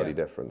makes no bloody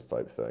difference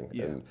type thing.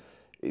 Yeah. And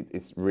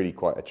it's really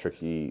quite a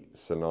tricky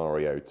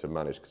scenario to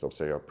manage, because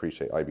obviously I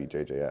appreciate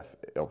IBJJF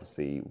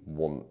obviously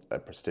want a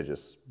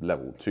prestigious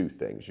level 2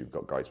 things. You've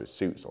got guys with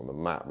suits on the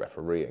mat,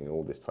 refereeing,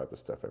 all this type of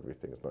stuff.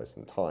 Everything is nice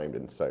and timed.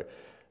 And so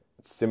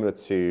similar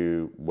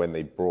to when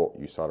they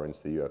brought USADA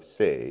into the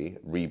UFC,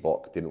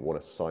 Reebok didn't want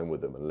to sign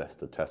with them unless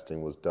the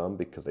testing was done,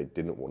 because they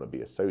didn't want to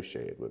be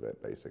associated with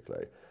it,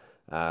 basically.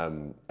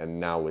 And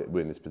now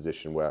we're in this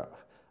position where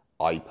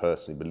I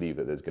personally believe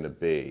that there's going to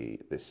be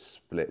this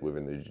split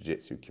within the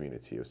jiu-jitsu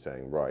community of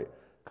saying, right,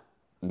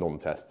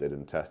 non-tested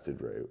and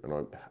tested route. And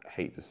I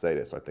hate to say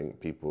this, I think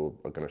people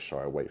are going to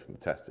shy away from the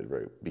tested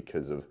route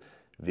because of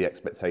the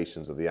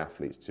expectations of the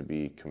athletes to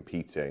be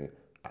competing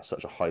at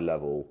such a high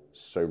level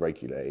so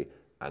regularly,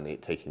 and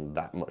it taking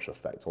that much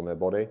effect on their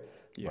body.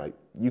 Yeah. Like,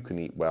 you can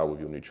eat well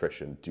with your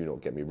nutrition, do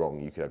not get me wrong,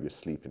 you can have your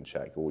sleep in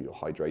check, all your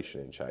hydration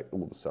in check,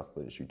 all the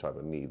supplements you type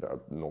of need that are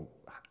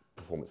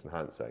non-performance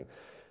enhancing.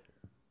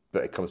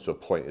 But it comes to a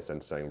point, it's then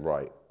saying,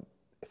 right,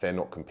 if they're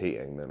not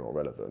competing, they're not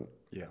relevant.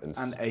 Yeah,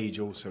 and age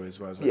also as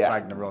well. Like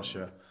Wagner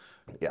Rocha.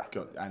 Yeah.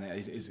 And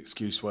his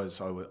excuse was,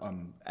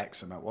 I'm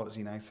X amount. What was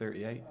he now,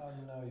 38? No,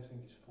 I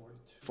think he's 42.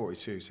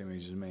 42, same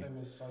age as me. Same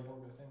as Cyborg,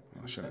 I think.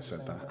 I shouldn't have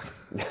said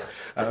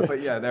that.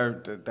 But yeah,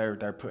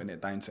 they're putting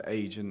it down to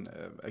age. And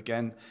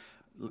again,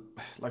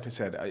 like I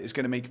said, it's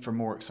going to make it for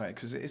more exciting.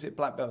 Because is it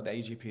black belt at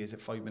AGP? Is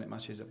it 5-minute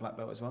matches at black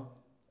belt as well?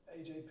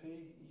 AJP,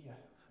 yeah.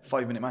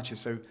 5-minute matches.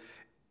 So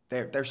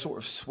they're sort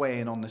of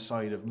swaying on the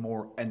side of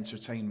more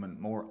entertainment,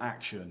 more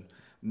action,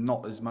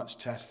 not as much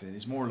testing.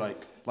 It's more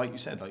like you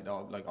said,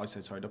 like I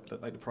said, sorry,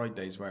 like the Pride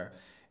Days, where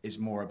it's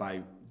more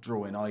about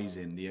drawing eyes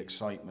in, the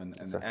excitement,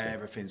 and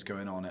everything's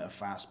going on at a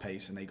fast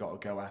pace, and they got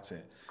to go at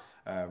it.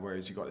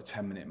 Whereas you got the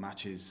 10-minute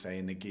matches, say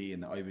in the GI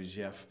and the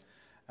IBJJF,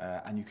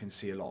 and you can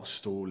see a lot of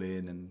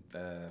stalling and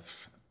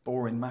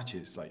boring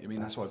matches. Like, I mean,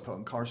 that's what I put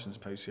on Carson's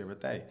post the other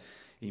day.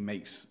 He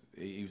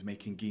was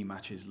making GI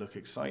matches look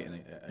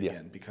exciting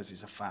again because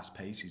it's a fast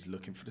pace. He's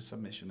looking for the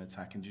submission,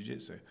 attack, and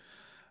jiu-jitsu.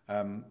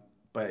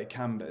 But it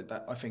can be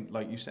that, I think,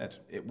 like you said,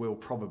 it will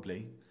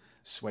probably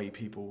sway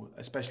people,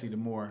 especially the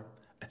more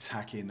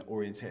attacking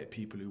oriented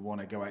people who want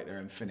to go out there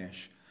and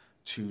finish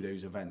to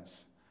those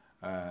events,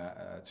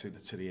 to the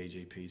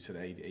AJP, to the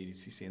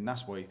ADCC, and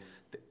that's why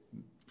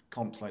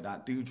comps like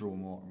that do draw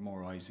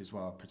more eyes as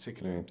well,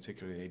 particularly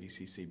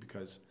ADCC,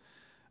 because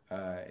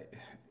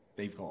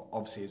they've got,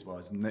 obviously, as well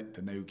as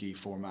the no-gi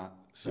format,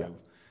 so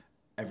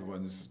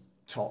everyone's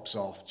tops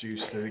off,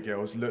 juice to the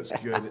girls, looks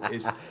good,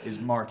 is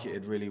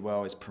marketed really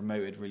well, is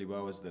promoted really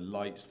well, as the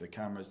lights, the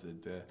cameras,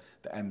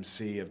 the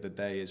MC of the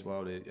day as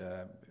well,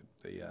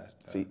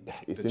 it's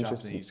the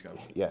Japanese guy.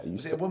 Yeah,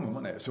 was it a woman,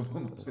 wasn't it? It was a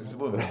woman. It was a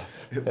woman.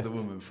 It was the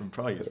woman from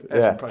Pride.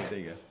 Yeah. From Pride, there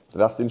you go. But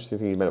that's the interesting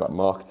thing you meant about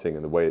marketing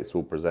and the way it's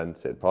all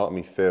presented. Part of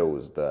me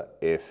feels that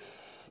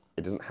if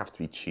it doesn't have to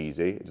be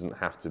cheesy, it doesn't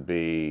have to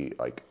be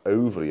like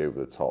overly over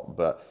the top,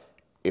 but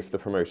if the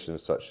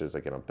promotions such as,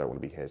 again, I don't want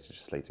to be here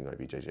just slating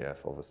IBJJF,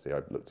 obviously,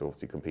 I'd look to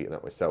obviously compete in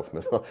that myself,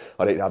 and then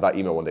I didn't have that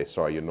email one day,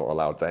 sorry, you're not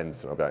allowed then,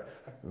 and I'll be like,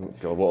 oh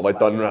God, what have I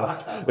done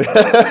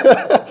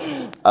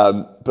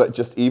now? But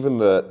just even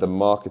the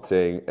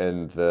marketing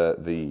and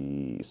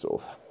the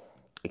sort of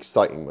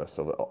excitingness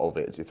of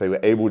it, if they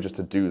were able just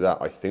to do that,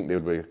 I think they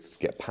would be able to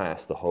get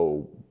past the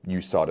whole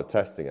USADA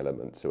testing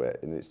element to it,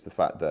 and it's the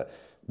fact that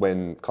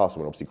when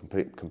Carson obviously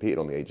competed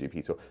on the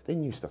AGP tour, they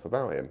knew stuff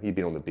about him. He'd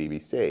been on the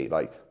BBC,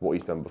 like what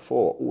he's done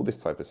before, all this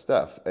type of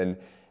stuff. And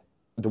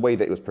the way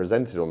that it was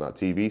presented on that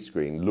TV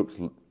screen looked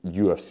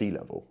UFC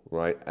level,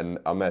 right? And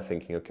I'm there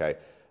thinking, okay,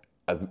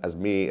 as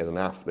me, as an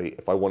athlete,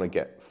 if I want to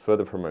get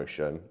further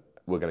promotion,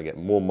 we're going to get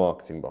more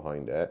marketing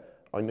behind it,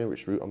 I know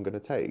which route I'm going to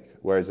take.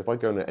 Whereas if I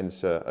go and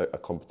enter a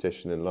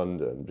competition in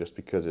London just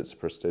because it's a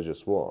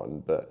prestigious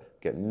one,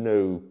 but get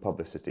no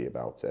publicity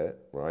about it,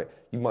 right?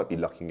 You might be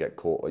lucky and get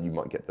caught, or you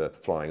might get the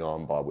flying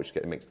armbar, which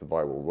makes the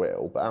viral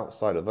reel. But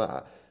outside of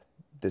that,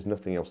 there's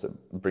nothing else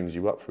that brings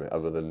you up from it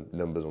other than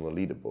numbers on the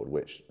leaderboard,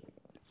 which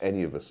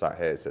any of us sat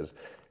here says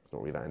it's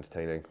not really that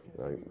entertaining.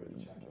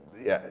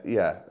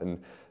 Yeah. And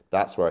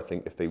that's where I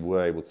think if they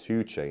were able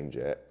to change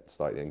it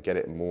slightly and get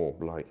it more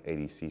like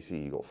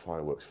ADCC, you got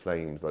fireworks,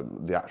 flames, like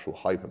the actual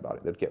hype about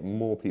it, they'd get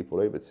more people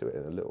over to it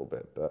in a little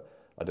bit. But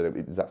I don't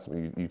know, is that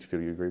something you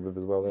feel you agree with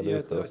as well? Yeah,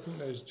 I think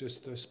there's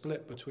just a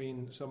split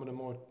between some of the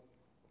more,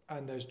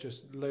 and there's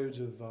just loads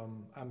of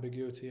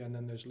ambiguity, and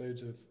then there's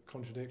loads of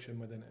contradiction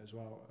within it as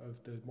well,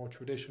 of the more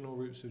traditional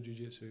roots of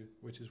jiu-jitsu,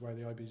 which is where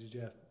the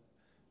IBJJF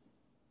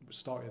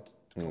started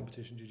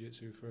competition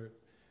jiu-jitsu for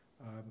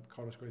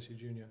Carlos Gracie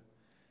Jr.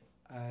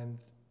 And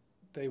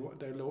they're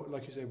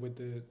like you say, with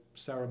the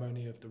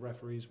ceremony of the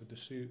referees with the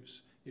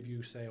suits, if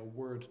you say a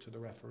word to the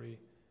referee,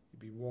 you'd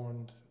be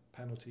warned,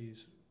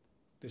 penalties,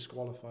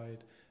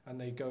 disqualified, and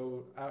they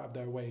go out of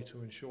their way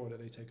to ensure that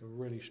they take a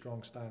really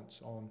strong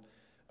stance on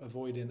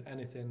avoiding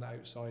anything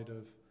outside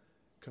of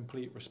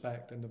complete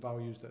respect and the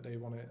values that they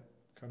want to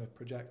kind of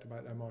project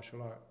about their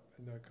martial art,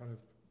 and they're kind of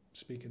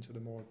speaking to the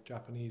more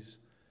Japanese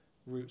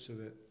roots of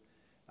it.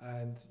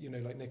 And, you know,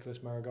 like Nicholas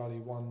Marigali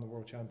won the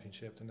World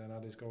Championship and then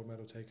had his gold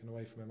medal taken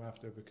away from him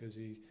after because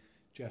he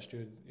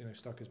gestured, you know,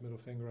 stuck his middle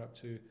finger up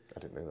to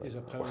his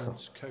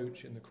opponent's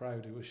coach in the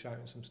crowd who was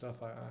shouting some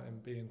stuff at him,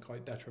 being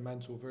quite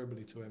detrimental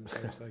verbally to him. So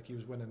it's like he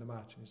was winning the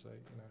match and he's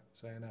like, you know,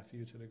 saying F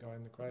you to the guy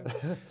in the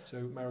crowd. So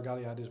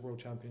Marigali had his World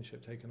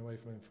Championship taken away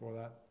from him for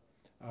that.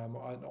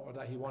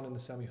 That he won in the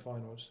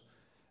semi-finals.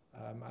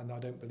 And I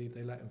don't believe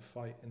they let him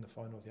fight in the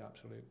final of the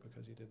Absolute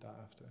because he did that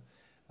after.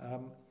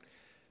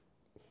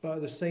 But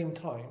at the same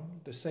time,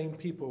 the same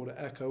people that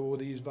echo all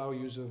these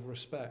values of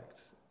respect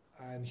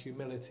and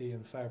humility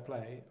and fair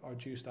play are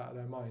juiced out of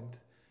their mind,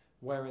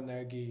 wearing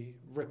their gi,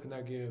 ripping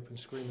their gi open,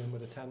 screaming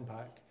with a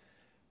 10-pack,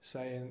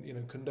 saying, you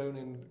know,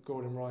 condoning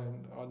Gordon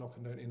Ryan, or not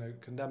condoning, you know,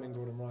 condemning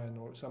Gordon Ryan,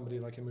 or somebody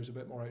like him who's a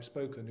bit more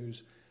outspoken,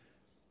 who's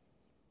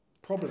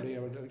probably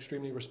an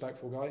extremely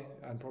respectful guy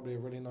and probably a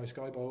really nice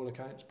guy by all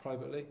accounts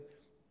privately,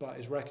 but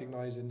is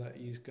recognising that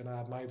he's going to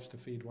have mouths to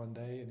feed one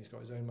day and he's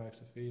got his own mouth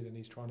to feed and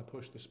he's trying to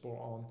push the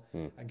sport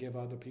on and give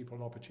other people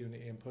an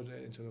opportunity and put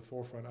it into the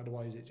forefront.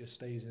 Otherwise it just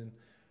stays in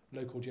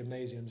local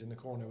gymnasiums in the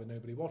corner with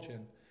nobody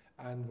watching,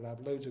 and will have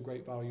loads of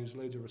great values,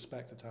 loads of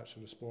respect attached to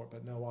the sport,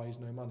 but no eyes,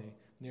 no money.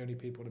 And the only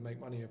people that make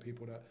money are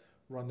people that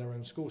run their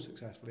own school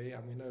successfully,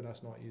 and we know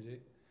that's not easy.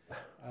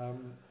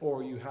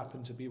 Or you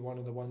happen to be one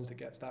of the ones that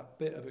gets that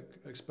bit of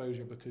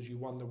exposure because you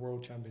won the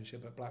world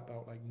championship at black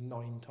belt like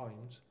 9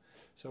 times.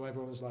 So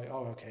everyone's like,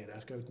 oh, okay,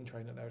 let's go and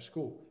train at their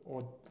school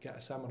or get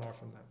a seminar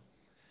from them.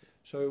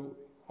 So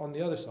on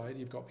the other side,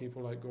 you've got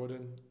people like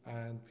Gordon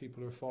and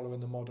people who are following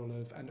the model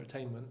of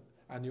entertainment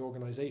and the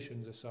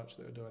organisations as such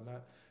that are doing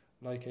that,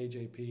 like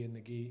AJP and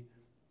the GI.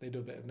 They do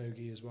a bit of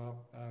no-gi as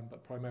well,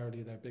 but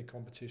primarily their big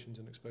competitions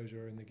and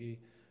exposure are in the GI.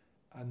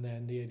 And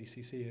then the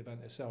ADCC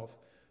event itself,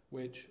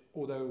 which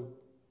although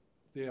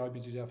the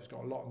IBJJF has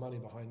got a lot of money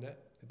behind it,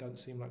 it doesn't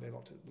seem like they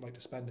like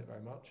to spend it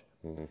very much.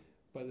 Mm-hmm.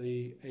 But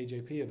the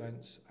AJP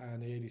events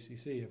and the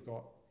ADCC have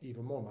got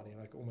even more money,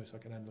 like almost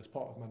like an endless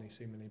pot of money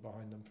seemingly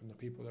behind them from the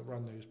people that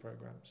run those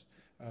programs,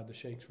 the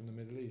sheikhs from the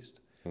Middle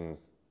East.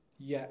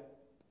 Yet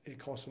it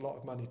costs a lot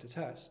of money to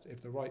test.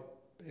 If the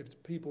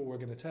people were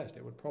going to test,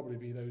 it would probably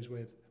be those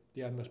with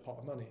the endless pot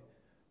of money,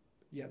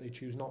 yet they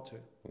choose not to.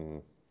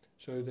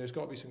 So there's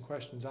got to be some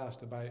questions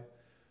asked about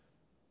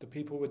the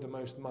people with the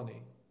most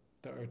money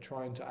that are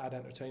trying to add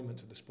entertainment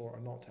to the sport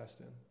are not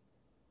testing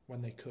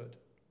when they could.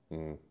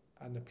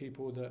 And the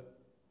people that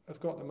have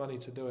got the money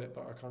to do it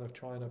but are kind of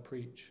trying to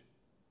preach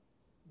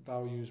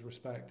values,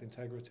 respect,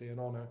 integrity and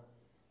honour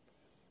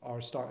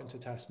are starting to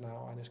test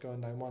now, and it's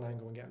going down one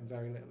angle and getting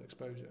very little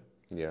exposure.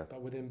 Yeah.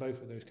 But within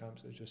both of those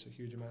camps there's just a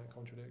huge amount of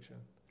contradiction.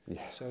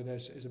 Yeah. So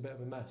it's a bit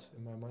of a mess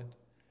in my mind.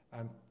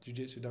 And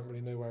Jiu-Jitsu don't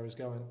really know where it's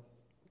going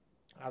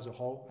as a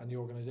whole, and the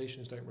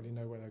organisations don't really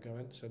know where they're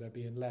going, so they're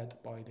being led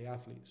by the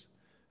athletes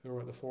who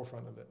are at the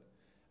forefront of it.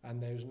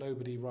 And there's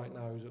nobody right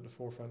now who's at the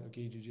forefront of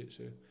Gi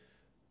Jiu-Jitsu,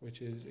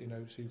 which is,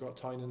 so you've got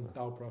Tynan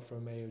Dalpra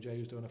from AOJ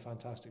who's doing a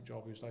fantastic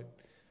job, who's like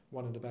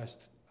one of the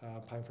best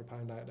pound for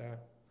pound out there.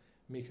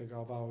 Mika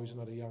Galvao, who's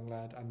another young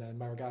lad, and then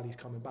Maragali's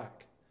coming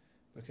back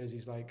because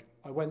he's like,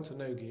 I went to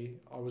no-gi,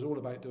 I was all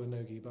about doing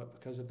no-gi, but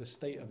because of the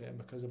state of it and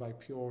because of how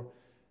pure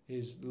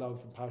his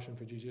love and passion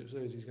for Jiu-Jitsu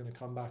is, he's going to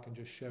come back and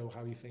just show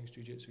how he thinks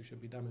Jiu-Jitsu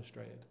should be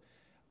demonstrated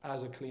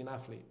as a clean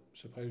athlete,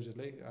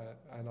 supposedly,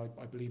 and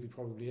I believe he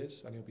probably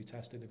is, and he'll be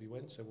tested if he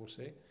wins, so we'll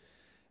see.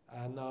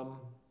 And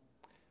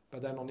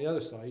but then on the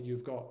other side,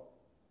 you've got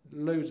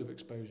loads of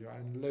exposure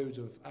and loads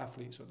of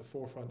athletes at the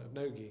forefront of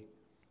no-gi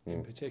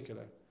in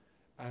particular,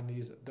 and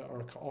these that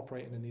are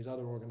operating in these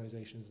other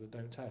organisations that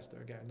don't test, that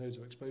are getting loads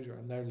of exposure,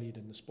 and they're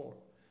leading the sport.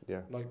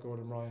 Yeah. Like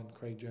Gordon Ryan,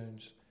 Craig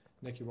Jones,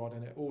 Nicky Rod,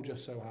 and it all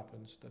just so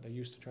happens that they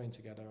used to train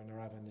together and they're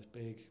having this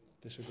big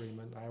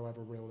disagreement,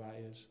 however real that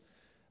is.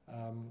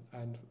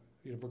 And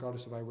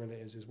regardless of how real it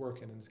is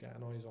working and is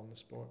getting eyes on the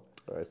sport.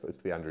 It's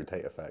the Andrew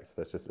Tate effect.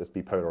 Let's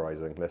be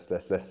polarising.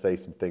 Let's say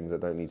some things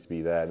that don't need to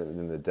be there, and at the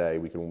end of the day,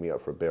 we can all meet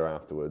up for a beer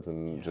afterwards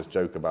and just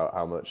joke about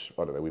how much,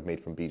 I don't know, we've made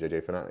from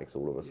BJJ fanatics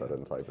all of a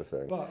sudden type of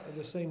thing. But at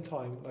the same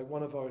time, like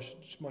one of our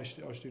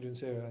students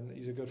here, and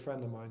he's a good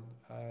friend of mine,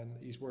 and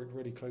he's worked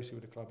really closely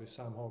with the club, is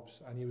Sam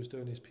Hobbs, and he was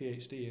doing his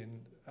PhD in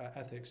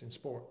ethics in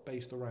sport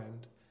based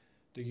around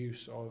the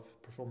use of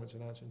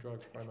performance-enhancing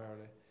drugs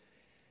primarily.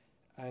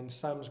 And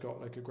Sam's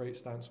got like a great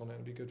stance on it.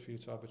 It'd be good for you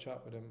to have a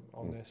chat with him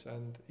on this.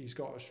 And he's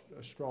got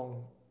a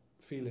strong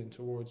feeling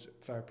towards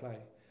fair play.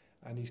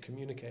 And he's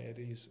communicated.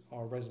 He's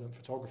our resident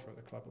photographer at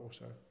the club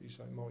also. He's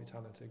a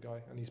multi-talented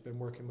guy. And he's been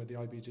working with the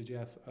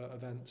IBJJF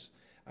events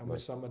and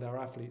with some of their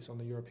athletes on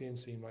the European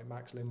scene, like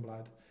Max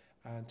Lindblad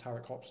and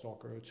Tarek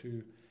Hopstocker, are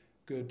two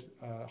good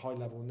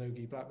high-level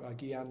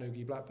gi and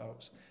no-gi black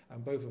belts.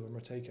 And both of them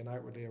are taking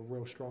outwardly a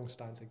real strong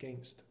stance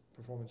against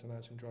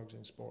performance-enhancing drugs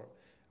in sport.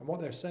 And what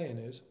they're saying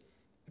is,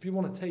 if you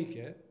want to take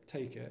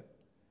it.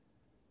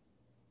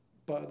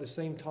 But at the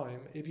same time,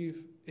 if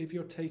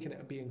you're taking it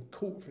and being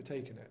caught for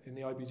taking it in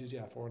the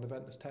IBJJF or an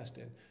event that's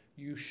testing,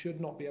 you should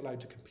not be allowed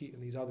to compete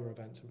in these other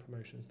events and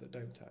promotions that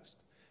don't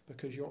test,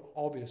 because you're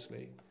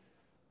obviously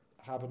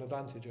have an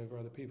advantage over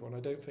other people. And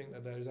I don't think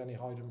that there's any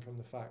hiding from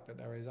the fact that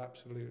there is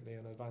absolutely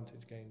an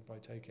advantage gained by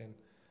taking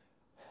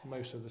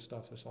most of the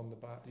stuff that's on the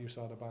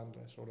USADA banned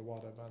list or the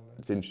WADA banned list.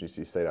 It's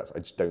interesting you say that. So I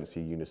just don't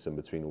see unison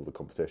between all the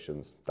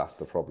competitions. That's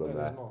the problem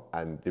there.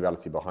 And the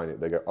reality behind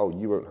it, they go, oh,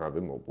 you won't have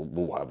him,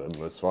 we'll have him,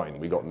 that's fine.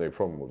 We got no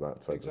problem with that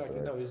type of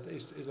thing. No,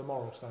 it's a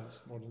moral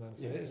stance more than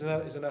anything. Yeah.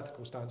 It's an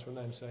ethical stance from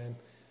them saying,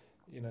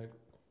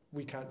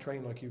 we can't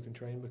train like you can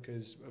train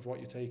because of what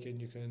you're taking.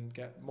 You can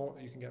get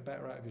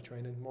better out of your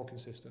training more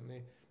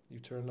consistently. You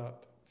turn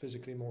up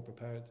physically more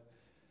prepared,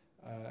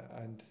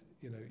 and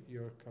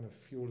you're kind of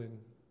fueling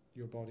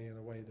your body in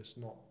a way that's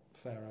not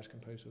fair as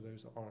opposed to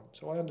those that aren't.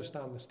 So I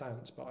understand the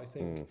stance, but I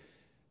think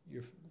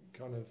you're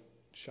kind of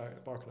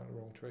barking at the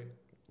wrong tree.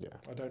 Yeah.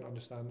 I don't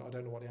understand. I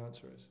don't know what the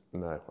answer is.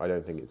 No, I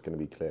don't think it's going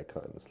to be clear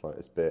cut in the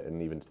slightest bit.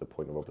 And even to the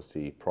point of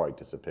obviously Pride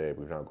disappeared,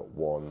 we've now got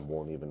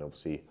one even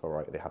obviously, all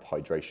right, they have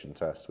hydration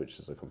tests, which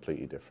is a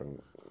completely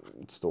different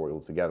story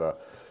altogether.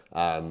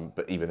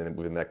 But even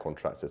within their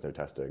contracts, there's no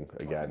testing.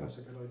 Again, I think that's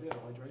a good idea,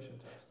 the hydration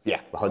test. Yeah,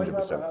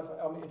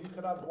 100%. If you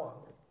could have one,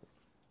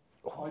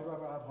 I'd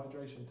rather have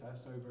hydration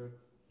tests over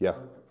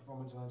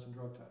performance-enhancing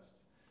drug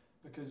tests.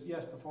 Because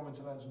yes,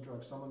 performance-enhancing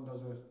drugs, someone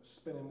does a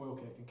spinning wheel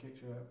kick and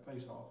kicks your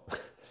face off,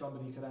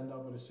 somebody could end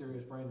up with a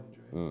serious brain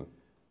injury.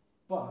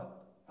 But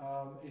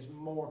is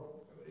more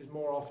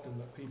often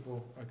that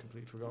people. I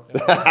completely forgot.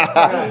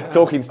 Yeah.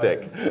 Talking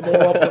stick.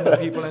 More often that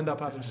people end up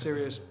having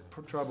serious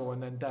trouble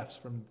and then deaths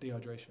from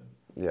dehydration.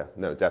 Yeah,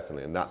 no,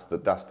 definitely, and that's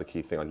the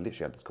key thing. I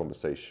literally had this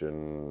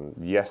conversation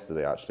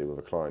yesterday actually with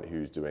a client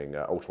who's doing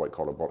an ultra-white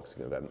collar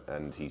boxing event,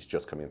 and he's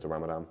just coming into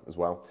Ramadan as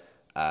well.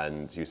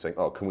 And he was saying,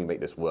 "Oh, can we make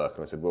this work?"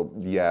 And I said, "Well,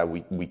 yeah,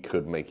 we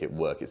could make it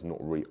work. It's not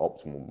really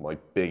optimal. My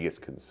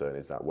biggest concern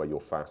is that where you're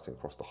fasting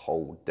across the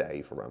whole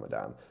day for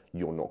Ramadan,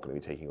 you're not going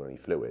to be taking on any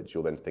fluids.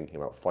 You're then thinking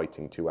about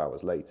fighting 2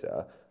 hours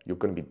later. You're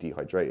going to be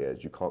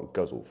dehydrated. You can't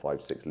guzzle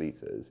 5-6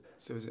 litres."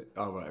 So is it?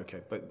 Oh right,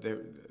 okay. But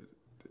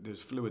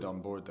there's fluid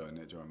on board though, in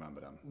it during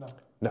Ramadan.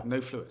 No.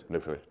 No fluid.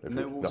 No fluid.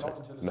 No water. Not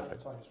until a certain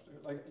time.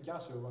 Like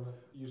Yasser when it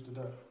used to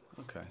do it.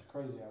 Okay. It's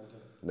crazy how he did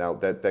it. Now,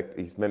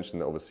 he's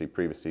mentioned that obviously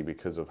previously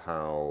because of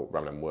how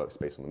Ramadan works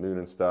based on the moon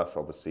and stuff,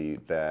 obviously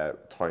their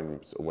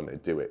times when they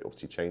do it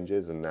obviously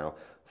changes. And now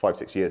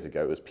 5-6 years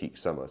ago it was peak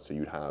summer, so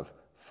you'd have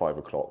 5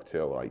 o'clock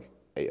till like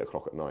 8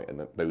 o'clock at night,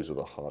 and those were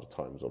the harder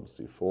times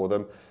obviously for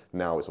them.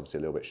 Now it's obviously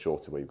a little bit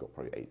shorter, where you've got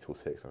probably 8 till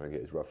 6, I think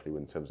it is roughly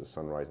in terms of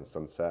sunrise and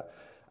sunset.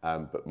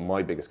 But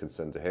my biggest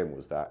concern to him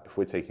was that if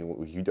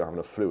you don't have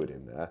enough fluid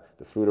in there,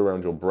 the fluid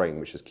around your brain,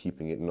 which is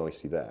keeping it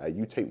nicely there,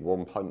 you take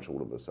one punch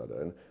all of a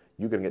sudden,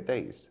 you're going to get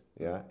dazed.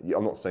 Yeah,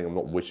 I'm not saying I'm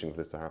not wishing for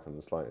this to happen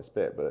the slightest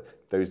bit, but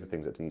those are the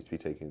things that needs to be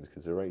taken into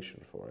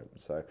consideration for it.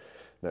 So,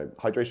 no,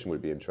 hydration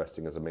would be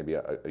interesting as maybe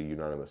a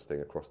unanimous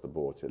thing across the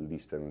board. It at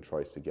least then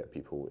tries to get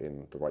people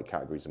in the right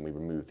categories, and we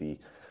remove the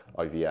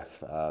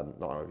IVF,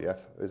 not IVF.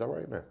 Is that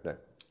right? No. Yeah.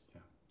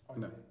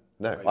 No.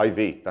 No,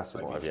 IV. That's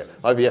not IVF.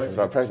 IVF is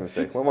about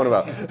pregnancy. What am I on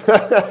about?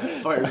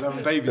 Fighters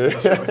having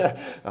babies.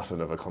 That's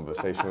another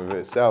conversation with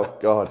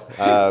itself. God.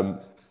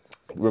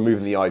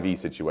 Removing the IV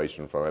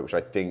situation from it, which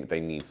I think they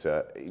need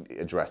to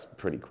address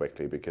pretty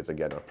quickly, because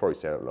again, I'd probably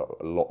say a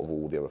lot of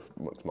all the other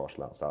mixed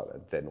martial arts out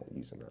there, they're not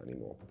using that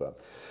anymore. But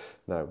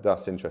no,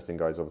 that's interesting,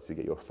 guys. Obviously,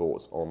 get your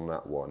thoughts on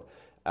that one.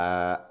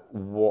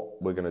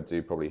 What we're going to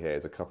do probably here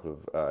is a couple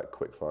of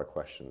quick fire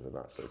questions, if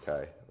that's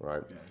okay,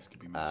 right? Yeah, this could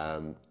be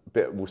messy.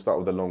 We'll start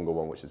with the longer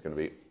one, which is going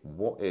to be,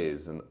 what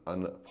is an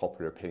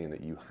unpopular opinion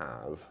that you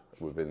have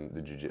within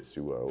the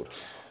jiu-jitsu world?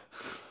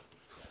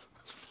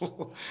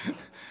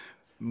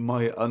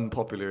 My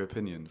unpopular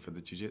opinion for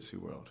the jiu-jitsu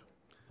world.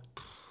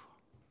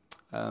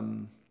 I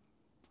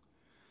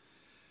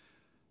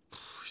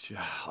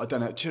don't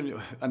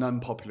know. An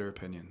unpopular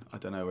opinion. I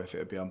don't know if it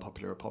would be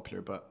unpopular or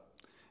popular, but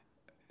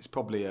it's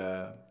probably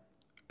a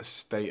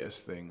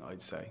status thing,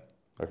 I'd say.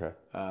 Okay.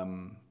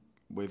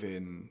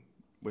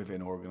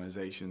 Within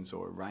organisations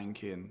or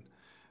ranking,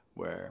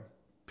 where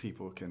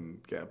people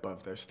can get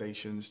above their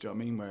stations. Do you know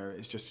what I mean? Where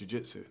it's just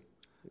jiu-jitsu. Do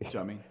you know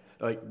what I mean?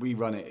 Like we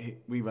run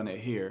it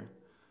here.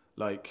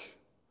 Like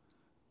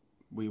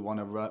we want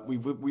to run.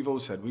 We've all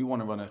said we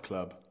want to run a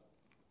club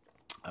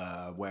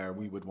where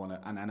we would want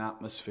an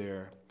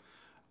atmosphere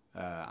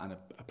and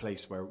a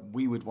place where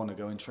we would want to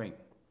go and train.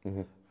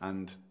 Mm-hmm.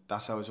 And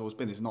that's how it's always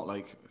been. It's not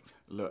like,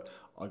 look,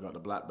 I got the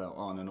black belt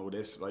on and all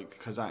this, like,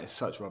 because that is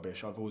such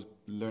rubbish. I've always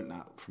learnt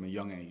that from a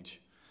young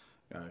age.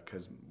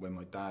 Because when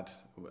my dad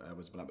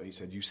was black belt, he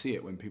said you see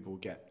it when people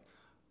get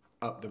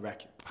up the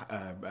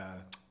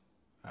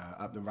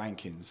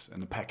rankings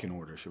and the pecking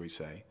order, shall we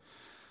say,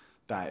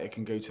 that it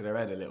can go to their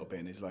head a little bit,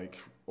 and it's like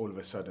all of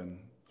a sudden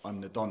I'm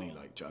the Donny,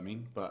 like, do you know what I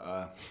mean?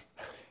 But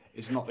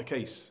it's not the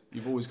case.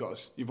 You've always got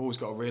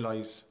to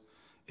realise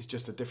it's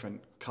just a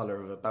different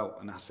colour of a belt,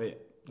 and that's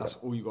it. That's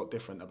all you got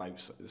different about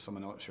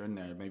someone else you're in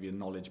there. Maybe a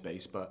knowledge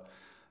base, but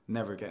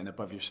never getting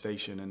above your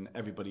station, and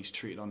everybody's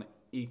treated on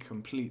a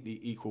completely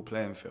equal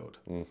playing field.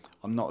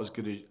 I'm not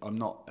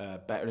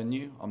better than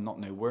you. I'm not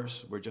no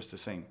worse. We're just the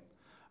same.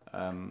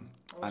 And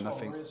I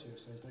think Maurizio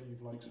says that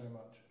you've liked so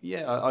much.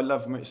 Yeah, I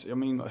love Maurizio. I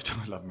mean, I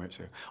love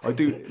Maurizio. I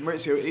do.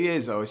 Maurizio, he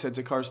is though. I said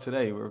to Cars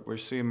today, we're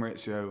seeing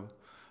Maurizio,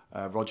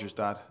 Roger's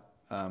dad,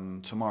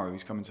 tomorrow.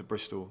 He's coming to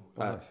Bristol.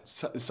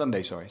 Nice.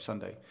 Sunday.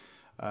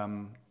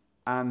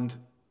 And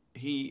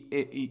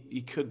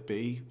he could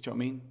be. Do you know what I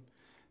mean?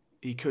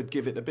 He could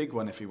give it the big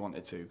one if he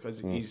wanted to, because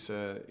he's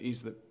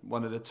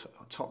one of the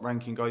top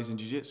ranking guys in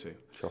jiu-jitsu.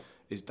 Sure.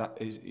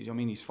 I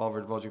mean, he's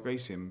fathered Roger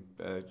Gracie and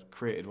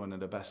created one of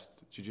the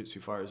best jiu-jitsu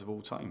fighters of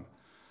all time.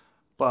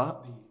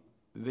 But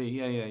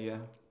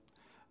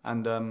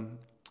and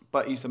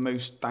but he's the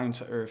most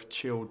down-to-earth,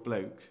 chilled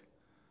bloke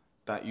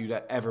that you'd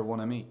ever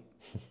want to meet.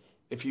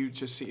 If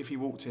he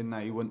walked in now,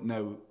 you wouldn't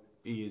know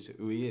he is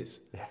who he is,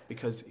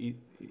 because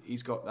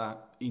he's got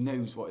that. He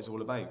knows what it's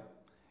all about.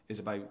 It's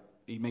about.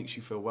 He makes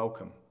you feel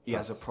welcome. He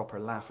has a proper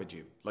laugh at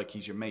you, like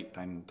he's your mate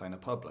down a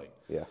pub, like.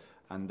 Yeah.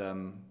 And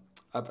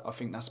I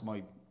think that's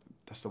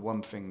the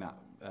one thing that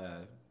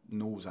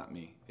gnaws at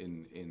me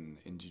in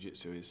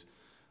jiu-jitsu is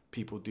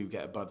people do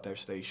get above their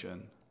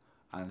station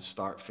and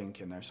start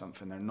thinking they're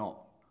something they're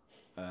not,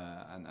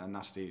 and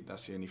that's the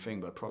only thing.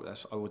 But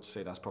I would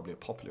say that's probably a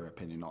popular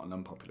opinion, not an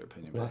unpopular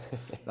opinion. But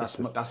that's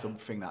the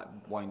thing that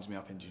winds me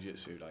up in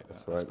jiu-jitsu. Like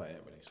that's about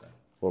it, really. So.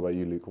 What about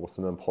you, Luke? What's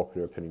an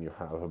unpopular opinion you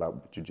have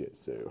about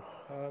jiu-jitsu?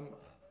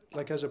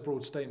 Like as a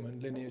broad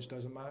statement, lineage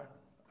doesn't matter.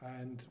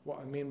 And what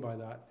I mean by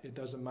that, it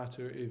doesn't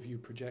matter if you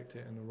project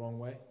it in the wrong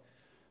way.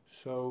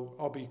 So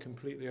I'll be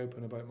completely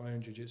open about my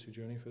own jiu-jitsu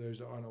journey. For those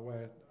that aren't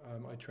aware,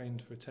 I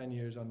trained for 10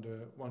 years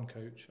under one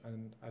coach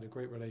and had a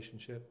great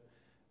relationship.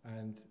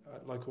 And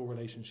like all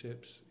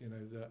relationships, you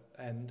know, that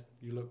end,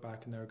 you look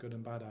back and there are good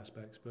and bad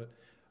aspects. But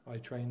I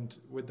trained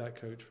with that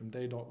coach from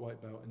day dot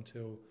white belt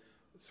until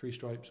 3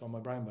 stripes on my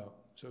brown belt.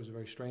 So it was a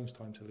very strange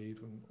time to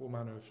leave and all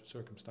manner of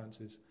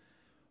circumstances.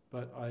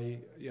 But I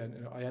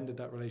ended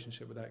that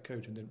relationship with that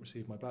coach and didn't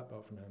receive my black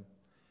belt from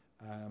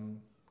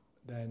him.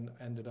 Then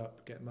ended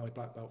up getting my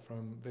black belt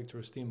from Victor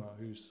Estima,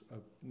 who's a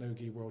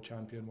no-gi world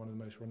champion, one of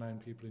the most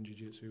renowned people in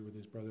jiu-jitsu, with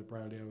his brother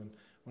Braulio and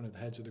one of the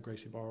heads of the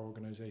Gracie Barra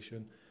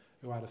organization,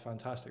 who I had a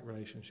fantastic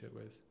relationship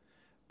with.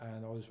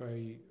 And I was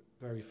very,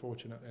 very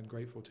fortunate and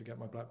grateful to get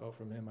my black belt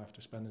from him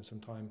after spending some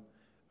time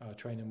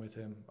training with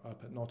him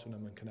up at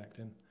Nottingham and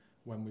connecting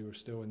when we were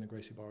still in the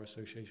Gracie Barra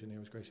Association. He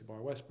was Gracie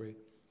Barra Westbury.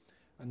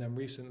 And then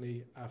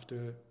recently,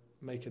 after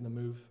making the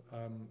move,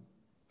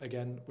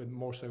 again,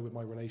 more so with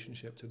my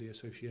relationship to the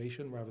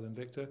association rather than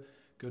Victor,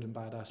 good and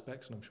bad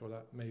aspects, and I'm sure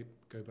that may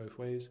go both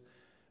ways.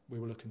 We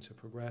were looking to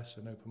progress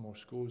and open more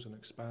schools and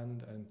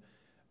expand and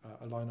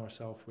align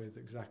ourselves with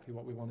exactly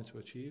what we wanted to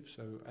achieve.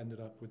 So ended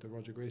up with the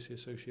Roger Gracie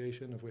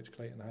Association, of which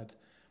Clayton had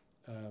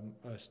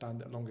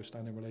a longer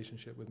standing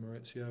relationship with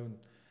Maurizio. And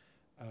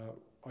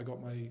I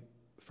got my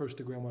first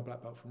degree on my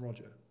black belt from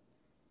Roger.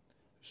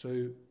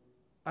 So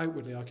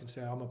outwardly, I can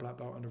say I'm a black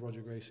belt under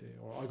Roger Gracie,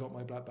 or I got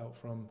my black belt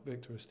from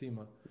Victor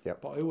Estima.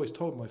 Yep. But I always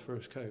told my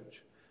first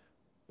coach,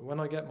 when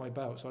I get my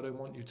belts, I don't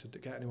want you to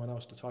get anyone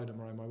else to tie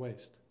them around my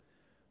waist.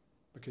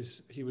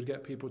 Because he would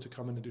get people to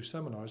come in and do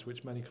seminars,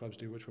 which many clubs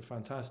do, which were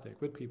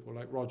fantastic, with people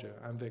like Roger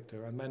and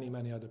Victor and many,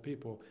 many other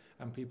people,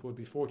 and people would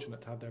be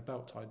fortunate to have their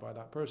belt tied by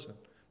that person.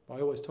 But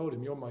I always told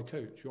him, you're my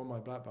coach, you're my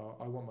black belt,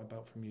 I want my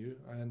belt from you,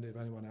 and if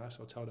anyone asks,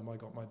 I'll tell them I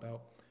got my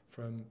belt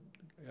from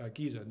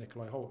Giza,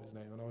 Nikolai Holt, his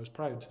name, and I was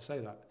proud to say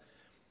that.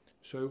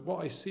 So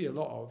what I see a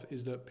lot of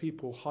is that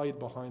people hide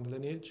behind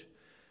lineage.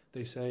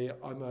 They say,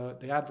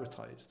 they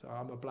advertised,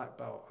 I'm a black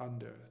belt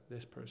under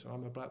this person,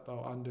 I'm a black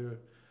belt under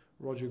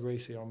Roger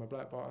Gracie, I'm a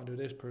black belt under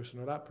this person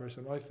or that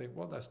person. I think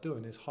what that's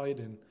doing is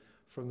hiding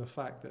from the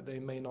fact that they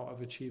may not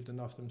have achieved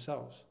enough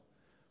themselves.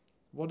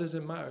 What does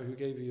it matter who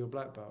gave you your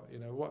black belt? You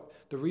know, what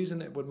the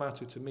reason it would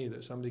matter to me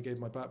that somebody gave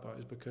my black belt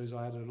is because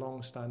I had a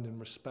long-standing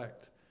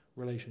respect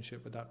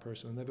relationship with that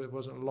person. And if it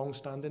wasn't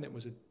long-standing, it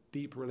was a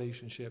deep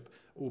relationship,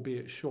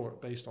 albeit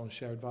short, based on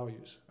shared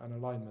values and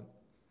alignment.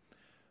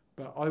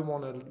 But I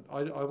want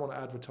to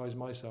advertise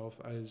myself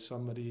as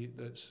somebody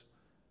that's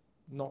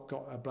not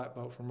got a black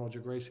belt from Roger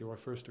Gracie or a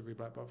first degree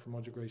black belt from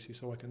Roger Gracie,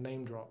 so I can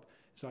name drop.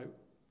 So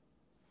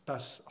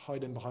that's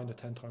hiding behind a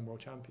 10-time world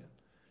champion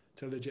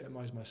to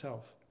legitimize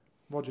myself.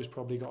 Roger's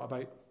probably got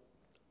about,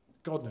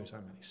 God knows how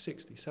many,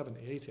 60,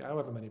 70, 80,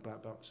 however many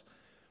black belts.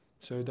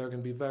 So there are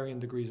going to be varying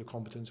degrees of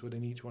competence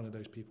within each one of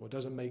those people. It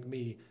doesn't make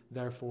me,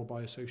 therefore,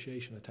 by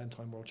association, a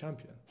 10-time world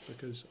champion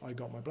because I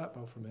got my black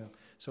belt from him.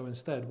 So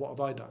instead, what have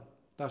I done?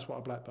 That's what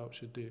a black belt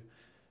should do.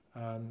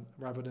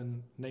 Rather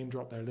than name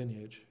drop their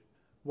lineage,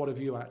 what have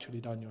you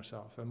actually done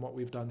yourself? And what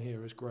we've done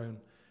here is grown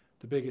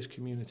the biggest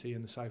community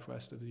in the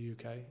southwest of the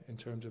UK in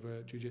terms of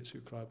a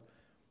jiu-jitsu club,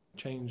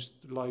 changed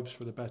lives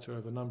for the better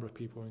of a number of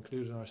people,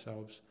 including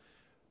ourselves.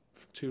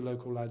 2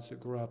 local lads that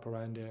grew up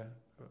around here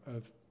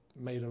have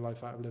made a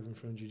life out of living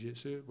from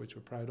jiu-jitsu, which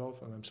we're proud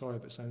of, and I'm sorry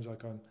if it sounds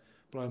like I'm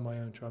blowing my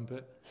own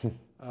trumpet.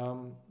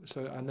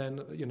 And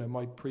then, you know,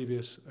 my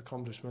previous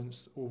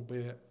accomplishments,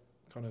 albeit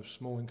kind of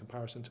small in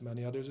comparison to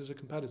many others, as a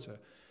competitor.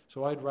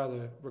 So I'd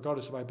rather,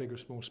 regardless of how big or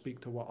small, speak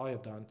to what I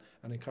have done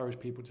and encourage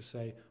people to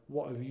say,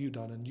 what have you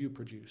done and you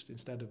produced,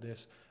 instead of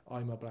this,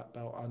 I'm a black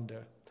belt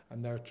under,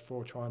 and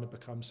therefore trying to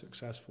become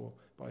successful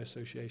by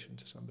association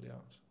to somebody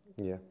else.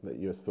 Yeah, that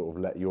you sort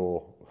of let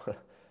your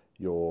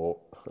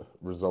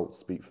results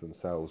speak for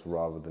themselves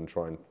rather than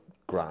try and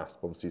grasp.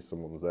 Obviously,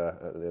 someone's there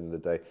at the end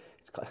of the day.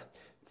 It's kind of,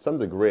 to some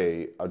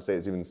degree, I'd say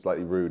it's even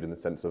slightly rude in the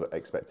sense of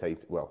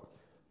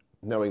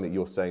knowing that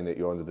you're saying that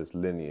you're under this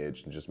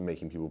lineage and just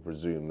making people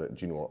presume that,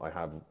 do you know what, I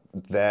have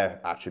their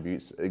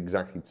attributes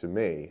exactly to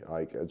me.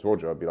 Like, as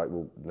Roger, I'd be like,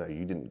 well, no,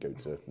 you didn't go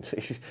to,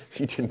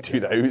 you didn't do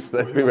those.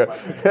 Let's be real.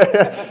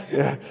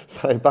 Yeah,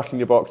 so back in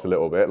your box a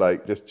little bit,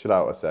 like, just chill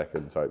out a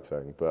second type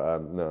thing.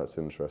 But no, it's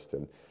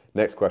interesting.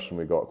 Next question,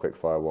 we got a quick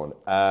fire one.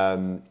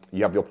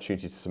 You have the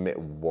opportunity to submit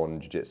one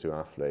jiu-jitsu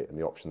athlete, and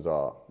the options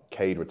are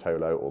Cade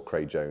Rotolo or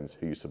Craig Jones.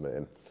 Who are you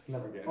submitting?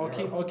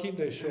 I'll keep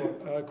those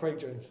short. Craig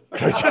Jones.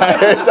 Craig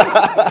Jones.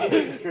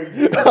 He's Craig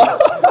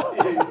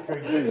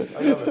Jones.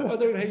 I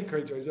don't hate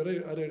Craig Jones. I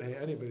don't hate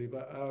anybody,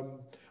 but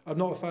I'm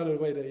not a fan of the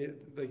way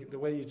that the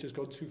way he's just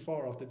gone too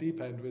far off the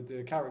deep end with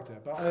the character.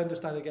 But I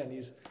understand again,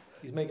 he's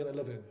making a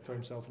living for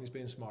himself and he's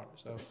being smart.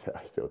 So,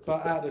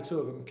 but out of the two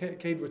of them,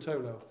 Cade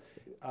Rotolo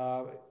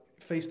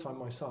FaceTimed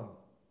my son.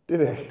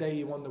 Did on the day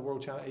he won the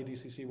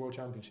ADCC World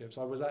Championships.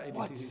 I was at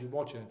ADCC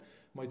watching.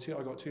 I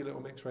got 2 little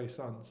mixed race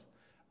sons.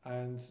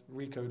 And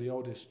Rico, the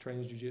oldest,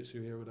 trains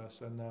jiu-jitsu here with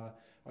us. And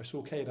I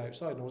saw Cade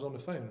outside and I was on the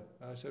phone.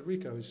 And I said,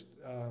 Rico is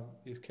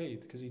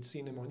Cade, because he'd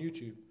seen him on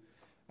YouTube.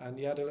 And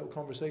he had a little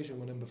conversation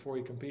with him before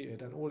he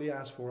competed, and all he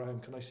asked for,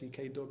 can I see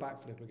Cade do a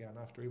backflip again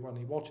after he won?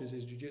 He watches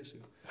his jiu-jitsu.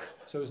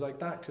 So it's like,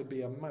 that could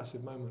be a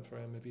massive moment for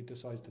him if he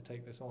decides to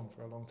take this on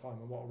for a long time,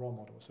 and what a role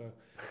model. So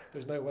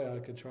there's no way I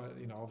could try,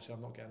 obviously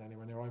I'm not getting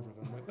anywhere near either of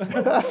them.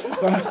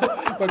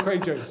 But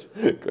Craig Jones.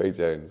 Craig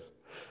Jones.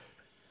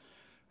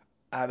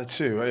 Out of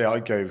two, yeah,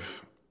 I'd go,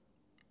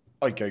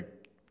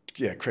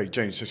 yeah, Craig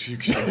Jones. So you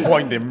could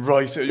wind him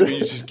right. You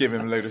just give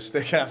him a load of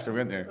stick after,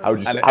 wouldn't you? How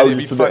would you it'd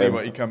be submit funny him?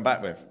 what he'd come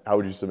back with. How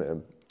would you submit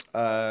him?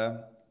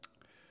 Go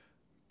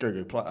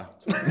platter.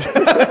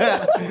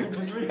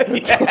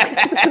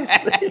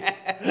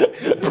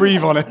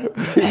 Breathe on it.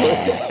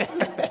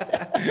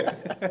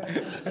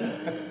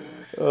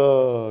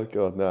 Oh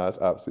God, no, that's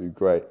absolutely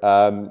great.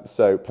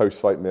 So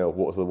post-fight meal,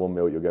 what was the one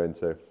meal you're going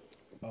to?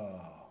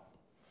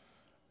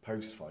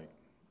 Post-fight.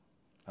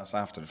 That's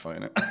after the fight,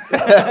 isn't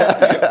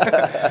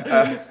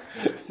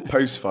it?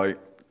 Post-fight,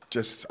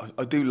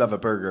 I do love a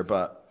burger,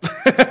 but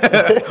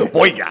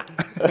boyga.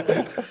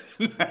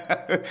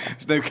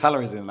 There's no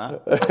calories in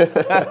that.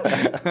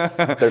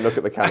 Don't look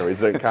at the calories,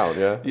 don't count,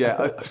 yeah?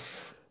 Yeah,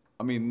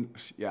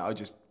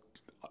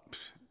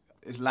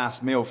 it's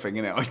last meal thing,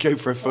 innit? I go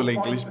for a full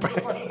English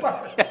breakfast.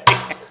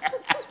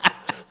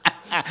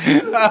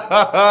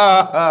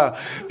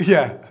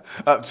 Yeah,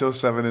 up till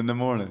 7 in the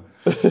morning.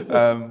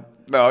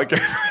 No, I go.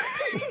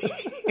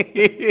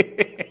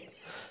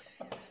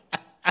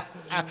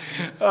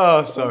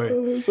 Oh,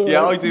 sorry.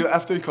 Yeah, I do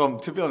after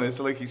comp. To be honest,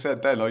 like you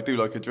said, then I do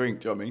like a drink.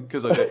 Do you know what I mean?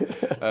 Because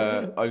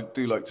I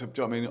do like to.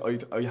 Do you know what I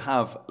mean? I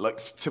have like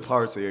to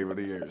party over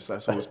the years.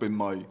 That's always been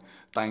my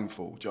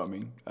downfall. Do you know what I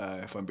mean?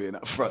 If I'm being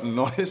upfront and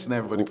honest, and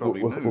everybody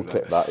probably knows we'll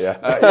clip that, yeah.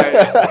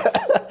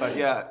 But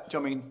yeah, do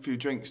you know what I mean? A few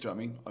drinks. Do you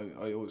know what I mean?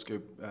 I always go.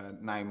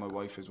 Now my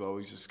wife as well.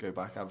 We just go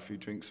back, have a few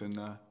drinks, and.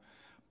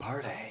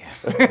 Party.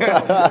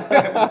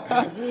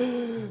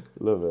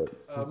 Love it.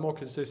 More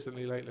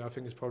consistently lately, I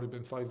think it's probably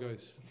been Five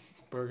Guys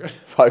burger.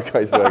 Five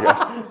Guys burger.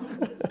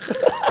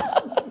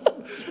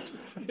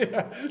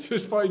 Yeah,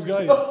 just Five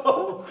Guys.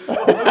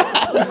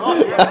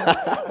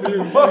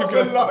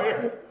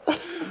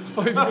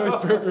 Five Guys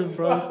burger and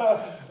fries.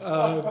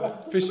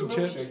 Fish and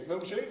chips.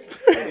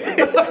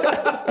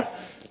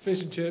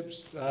 Fish and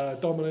chips.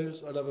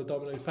 Domino's. I love a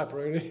Domino's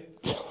pepperoni.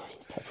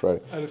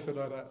 Pepperoni. Anything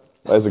like that.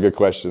 That's a good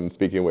question.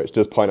 Speaking of which,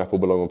 does pineapple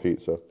belong on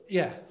pizza?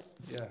 Yeah.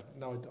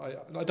 No,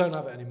 I don't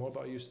have it anymore,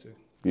 but I used to.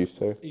 Used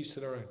to? Each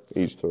to their own.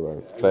 Each to their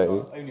own.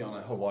 Clayton? Only on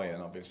a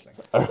Hawaiian, obviously.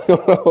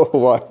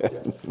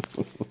 Hawaiian.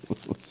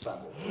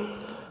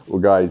 Well,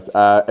 guys,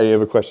 any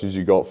other questions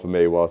you got for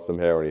me whilst I'm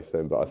here or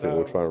anything? But I think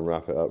we'll try and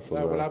wrap it up from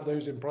there. We'll have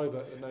those in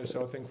private.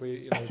 So I think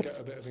we get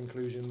a bit of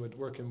inclusion with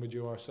working with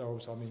you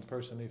ourselves. I mean,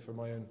 personally, for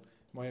my own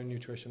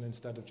nutrition,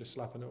 instead of just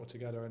slapping it all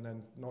together and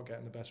then not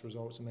getting the best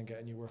results and then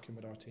getting you working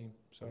with our team.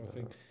 So I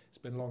think it's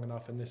been long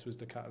enough, and this was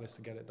the catalyst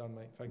to get it done,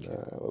 mate. Thank you.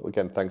 Well,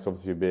 again, thanks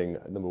obviously for being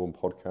 #1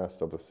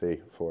 podcast,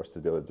 obviously, for us to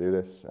be able to do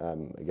this.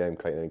 Again,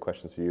 Clayton, any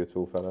questions for you at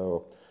all,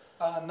 fellow?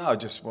 No, I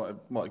just want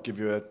to give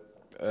you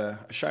a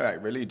shout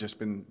out, really. Just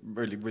been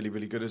really, really,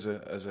 really good as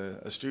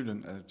a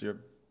student. You're a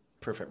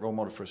perfect role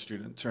model for a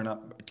student. Turn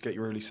up, get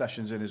your early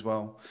sessions in as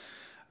well.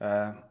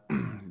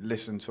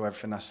 Listen to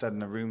everything that's said in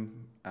the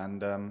room,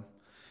 and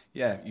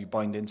you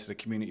bind into the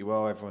community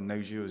well. Everyone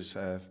knows you as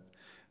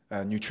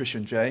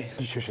Nutrition J.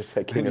 Nutritious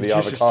King of the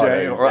Nutritious avocado.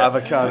 J or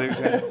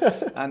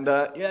avocados.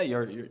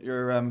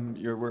 And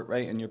your work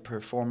rate and your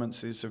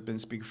performances have been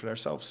speaking for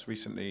themselves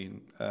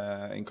recently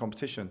in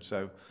competition.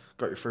 So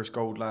got your first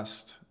gold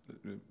last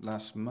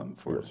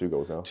month. We've got 2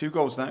 goals now. 2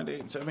 goals now.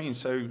 I mean,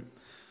 so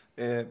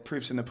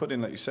proofs in the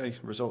pudding, like you say.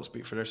 Results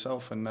speak for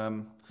themselves,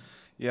 and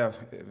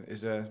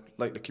is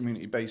like the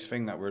community-based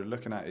thing that we're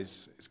looking at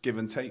is give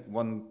and take.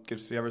 One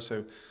gives to the other,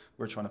 so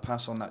we're trying to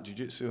pass on that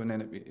jiu-jitsu, and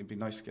then it'd be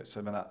nice to get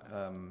some of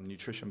that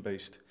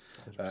nutrition-based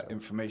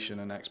information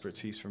and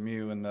expertise from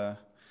you, and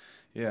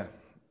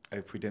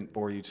hope we didn't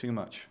bore you too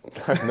much.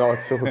 Not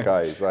at all,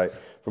 guys. Like,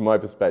 from my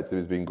perspective,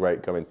 it's been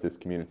great coming to this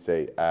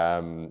community.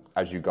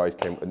 As you guys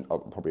came, and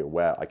I'm probably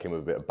aware, I came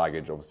with a bit of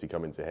baggage, obviously,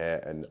 coming to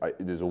here. And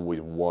there's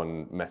always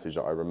one message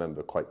that I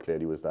remember quite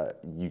clearly was that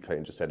you came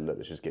and just said, look,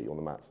 let's just get you on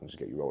the mats and just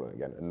get you rolling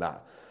again. And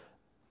that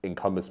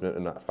encompassment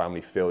and that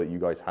family feel that you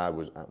guys had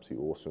was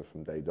absolutely awesome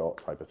from day dot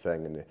type of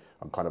thing. And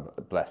I'm kind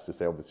of blessed to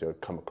say, obviously, I've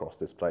come across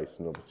this place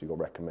and obviously got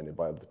recommended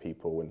by other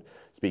people, and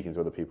speaking to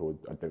other people,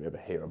 I don't ever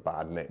hear a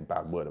bad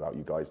word about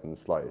you guys in the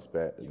slightest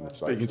bit.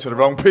 Speaking to the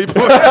wrong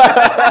people.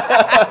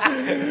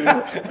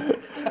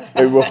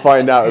 Maybe we'll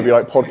find out. It'll be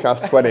like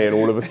podcast 20 and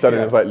all of a sudden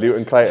it's like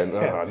Luton Clayton.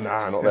 Oh,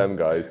 nah, not them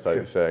guys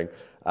type of thing.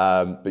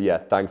 But yeah,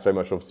 thanks very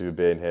much obviously for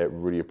being here.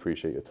 Really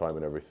appreciate your time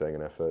and everything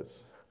and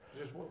efforts.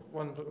 Just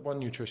one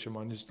nutrition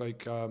one is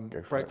like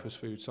breakfast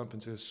food,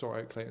 something to sort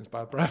out Clayton's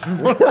bad breath. I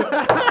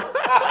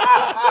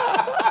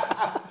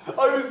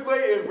was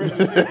waiting. waiting for him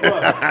to do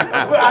one.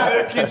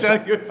 I keep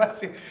trying to go back.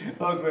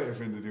 I was waiting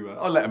for him to do one.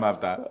 I'll let him have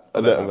that.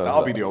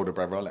 I'll be the older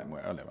brother. I'll let him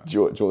have that. Do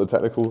you want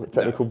the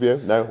technical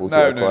view? No, we'll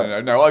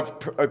No.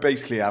 I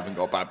basically haven't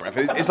got bad breath.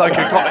 It's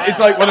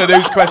like one of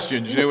those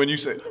questions, you know,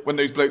 when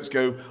those blokes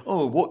go,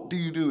 "Oh, what do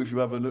you do if you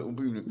have a little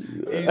boo?"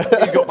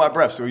 He's got bad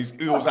breath, so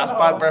he always asks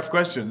bad breath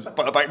questions,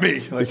 but about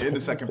me, like in the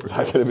second person.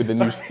 That could have been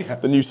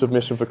the new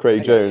submission for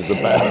Craig Jones.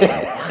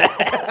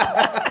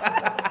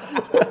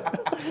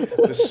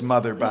 The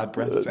smother bad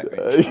breath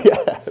technique.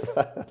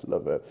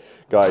 Love it.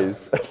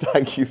 Guys,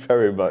 thank you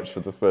very much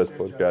for the first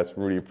podcast.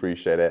 Really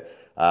appreciate it.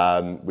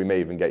 We may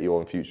even get you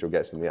on future,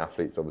 get some of the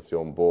athletes obviously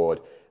on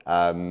board.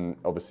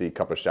 Obviously, a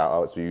couple of shout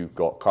outs. We've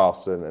got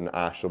Carson and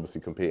Ash obviously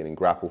competing in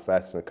Grapple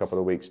Fest in a couple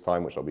of weeks'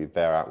 time, which I'll be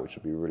there at, which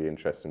will be really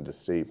interesting to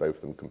see. Both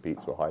of them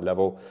compete to a high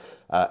level.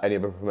 Any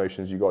other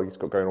promotions you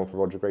got going on for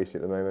Roger Gracie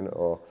at the moment?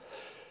 Or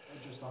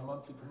just our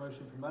monthly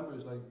promotion for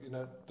members, like, you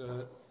know,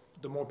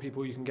 the more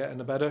people you can get in,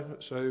 the better.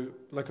 So,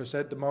 like I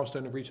said, the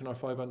milestone of reaching our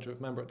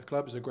 500th member at the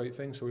club is a great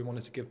thing. So we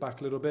wanted to give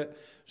back a little bit.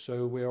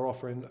 So we are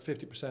offering a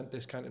 50%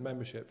 discounted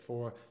membership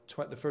for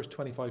the first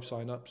 25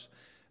 sign-ups.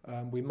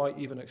 We might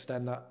even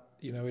extend that,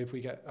 you know, if we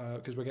get,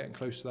 because we're getting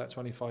close to that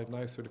 25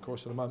 now through the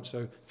course of the month.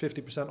 So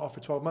 50% off for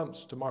 12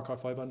 months to mark our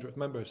 500th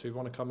member. So if you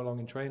want to come along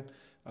and train,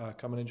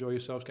 come and enjoy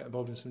yourselves, get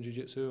involved in some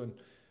jiu-jitsu and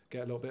get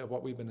a little bit of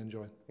what we've been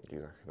enjoying.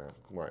 Exactly that.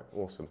 Right,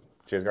 awesome.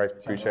 Cheers, guys.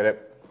 Appreciate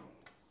it.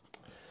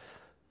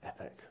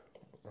 Epic.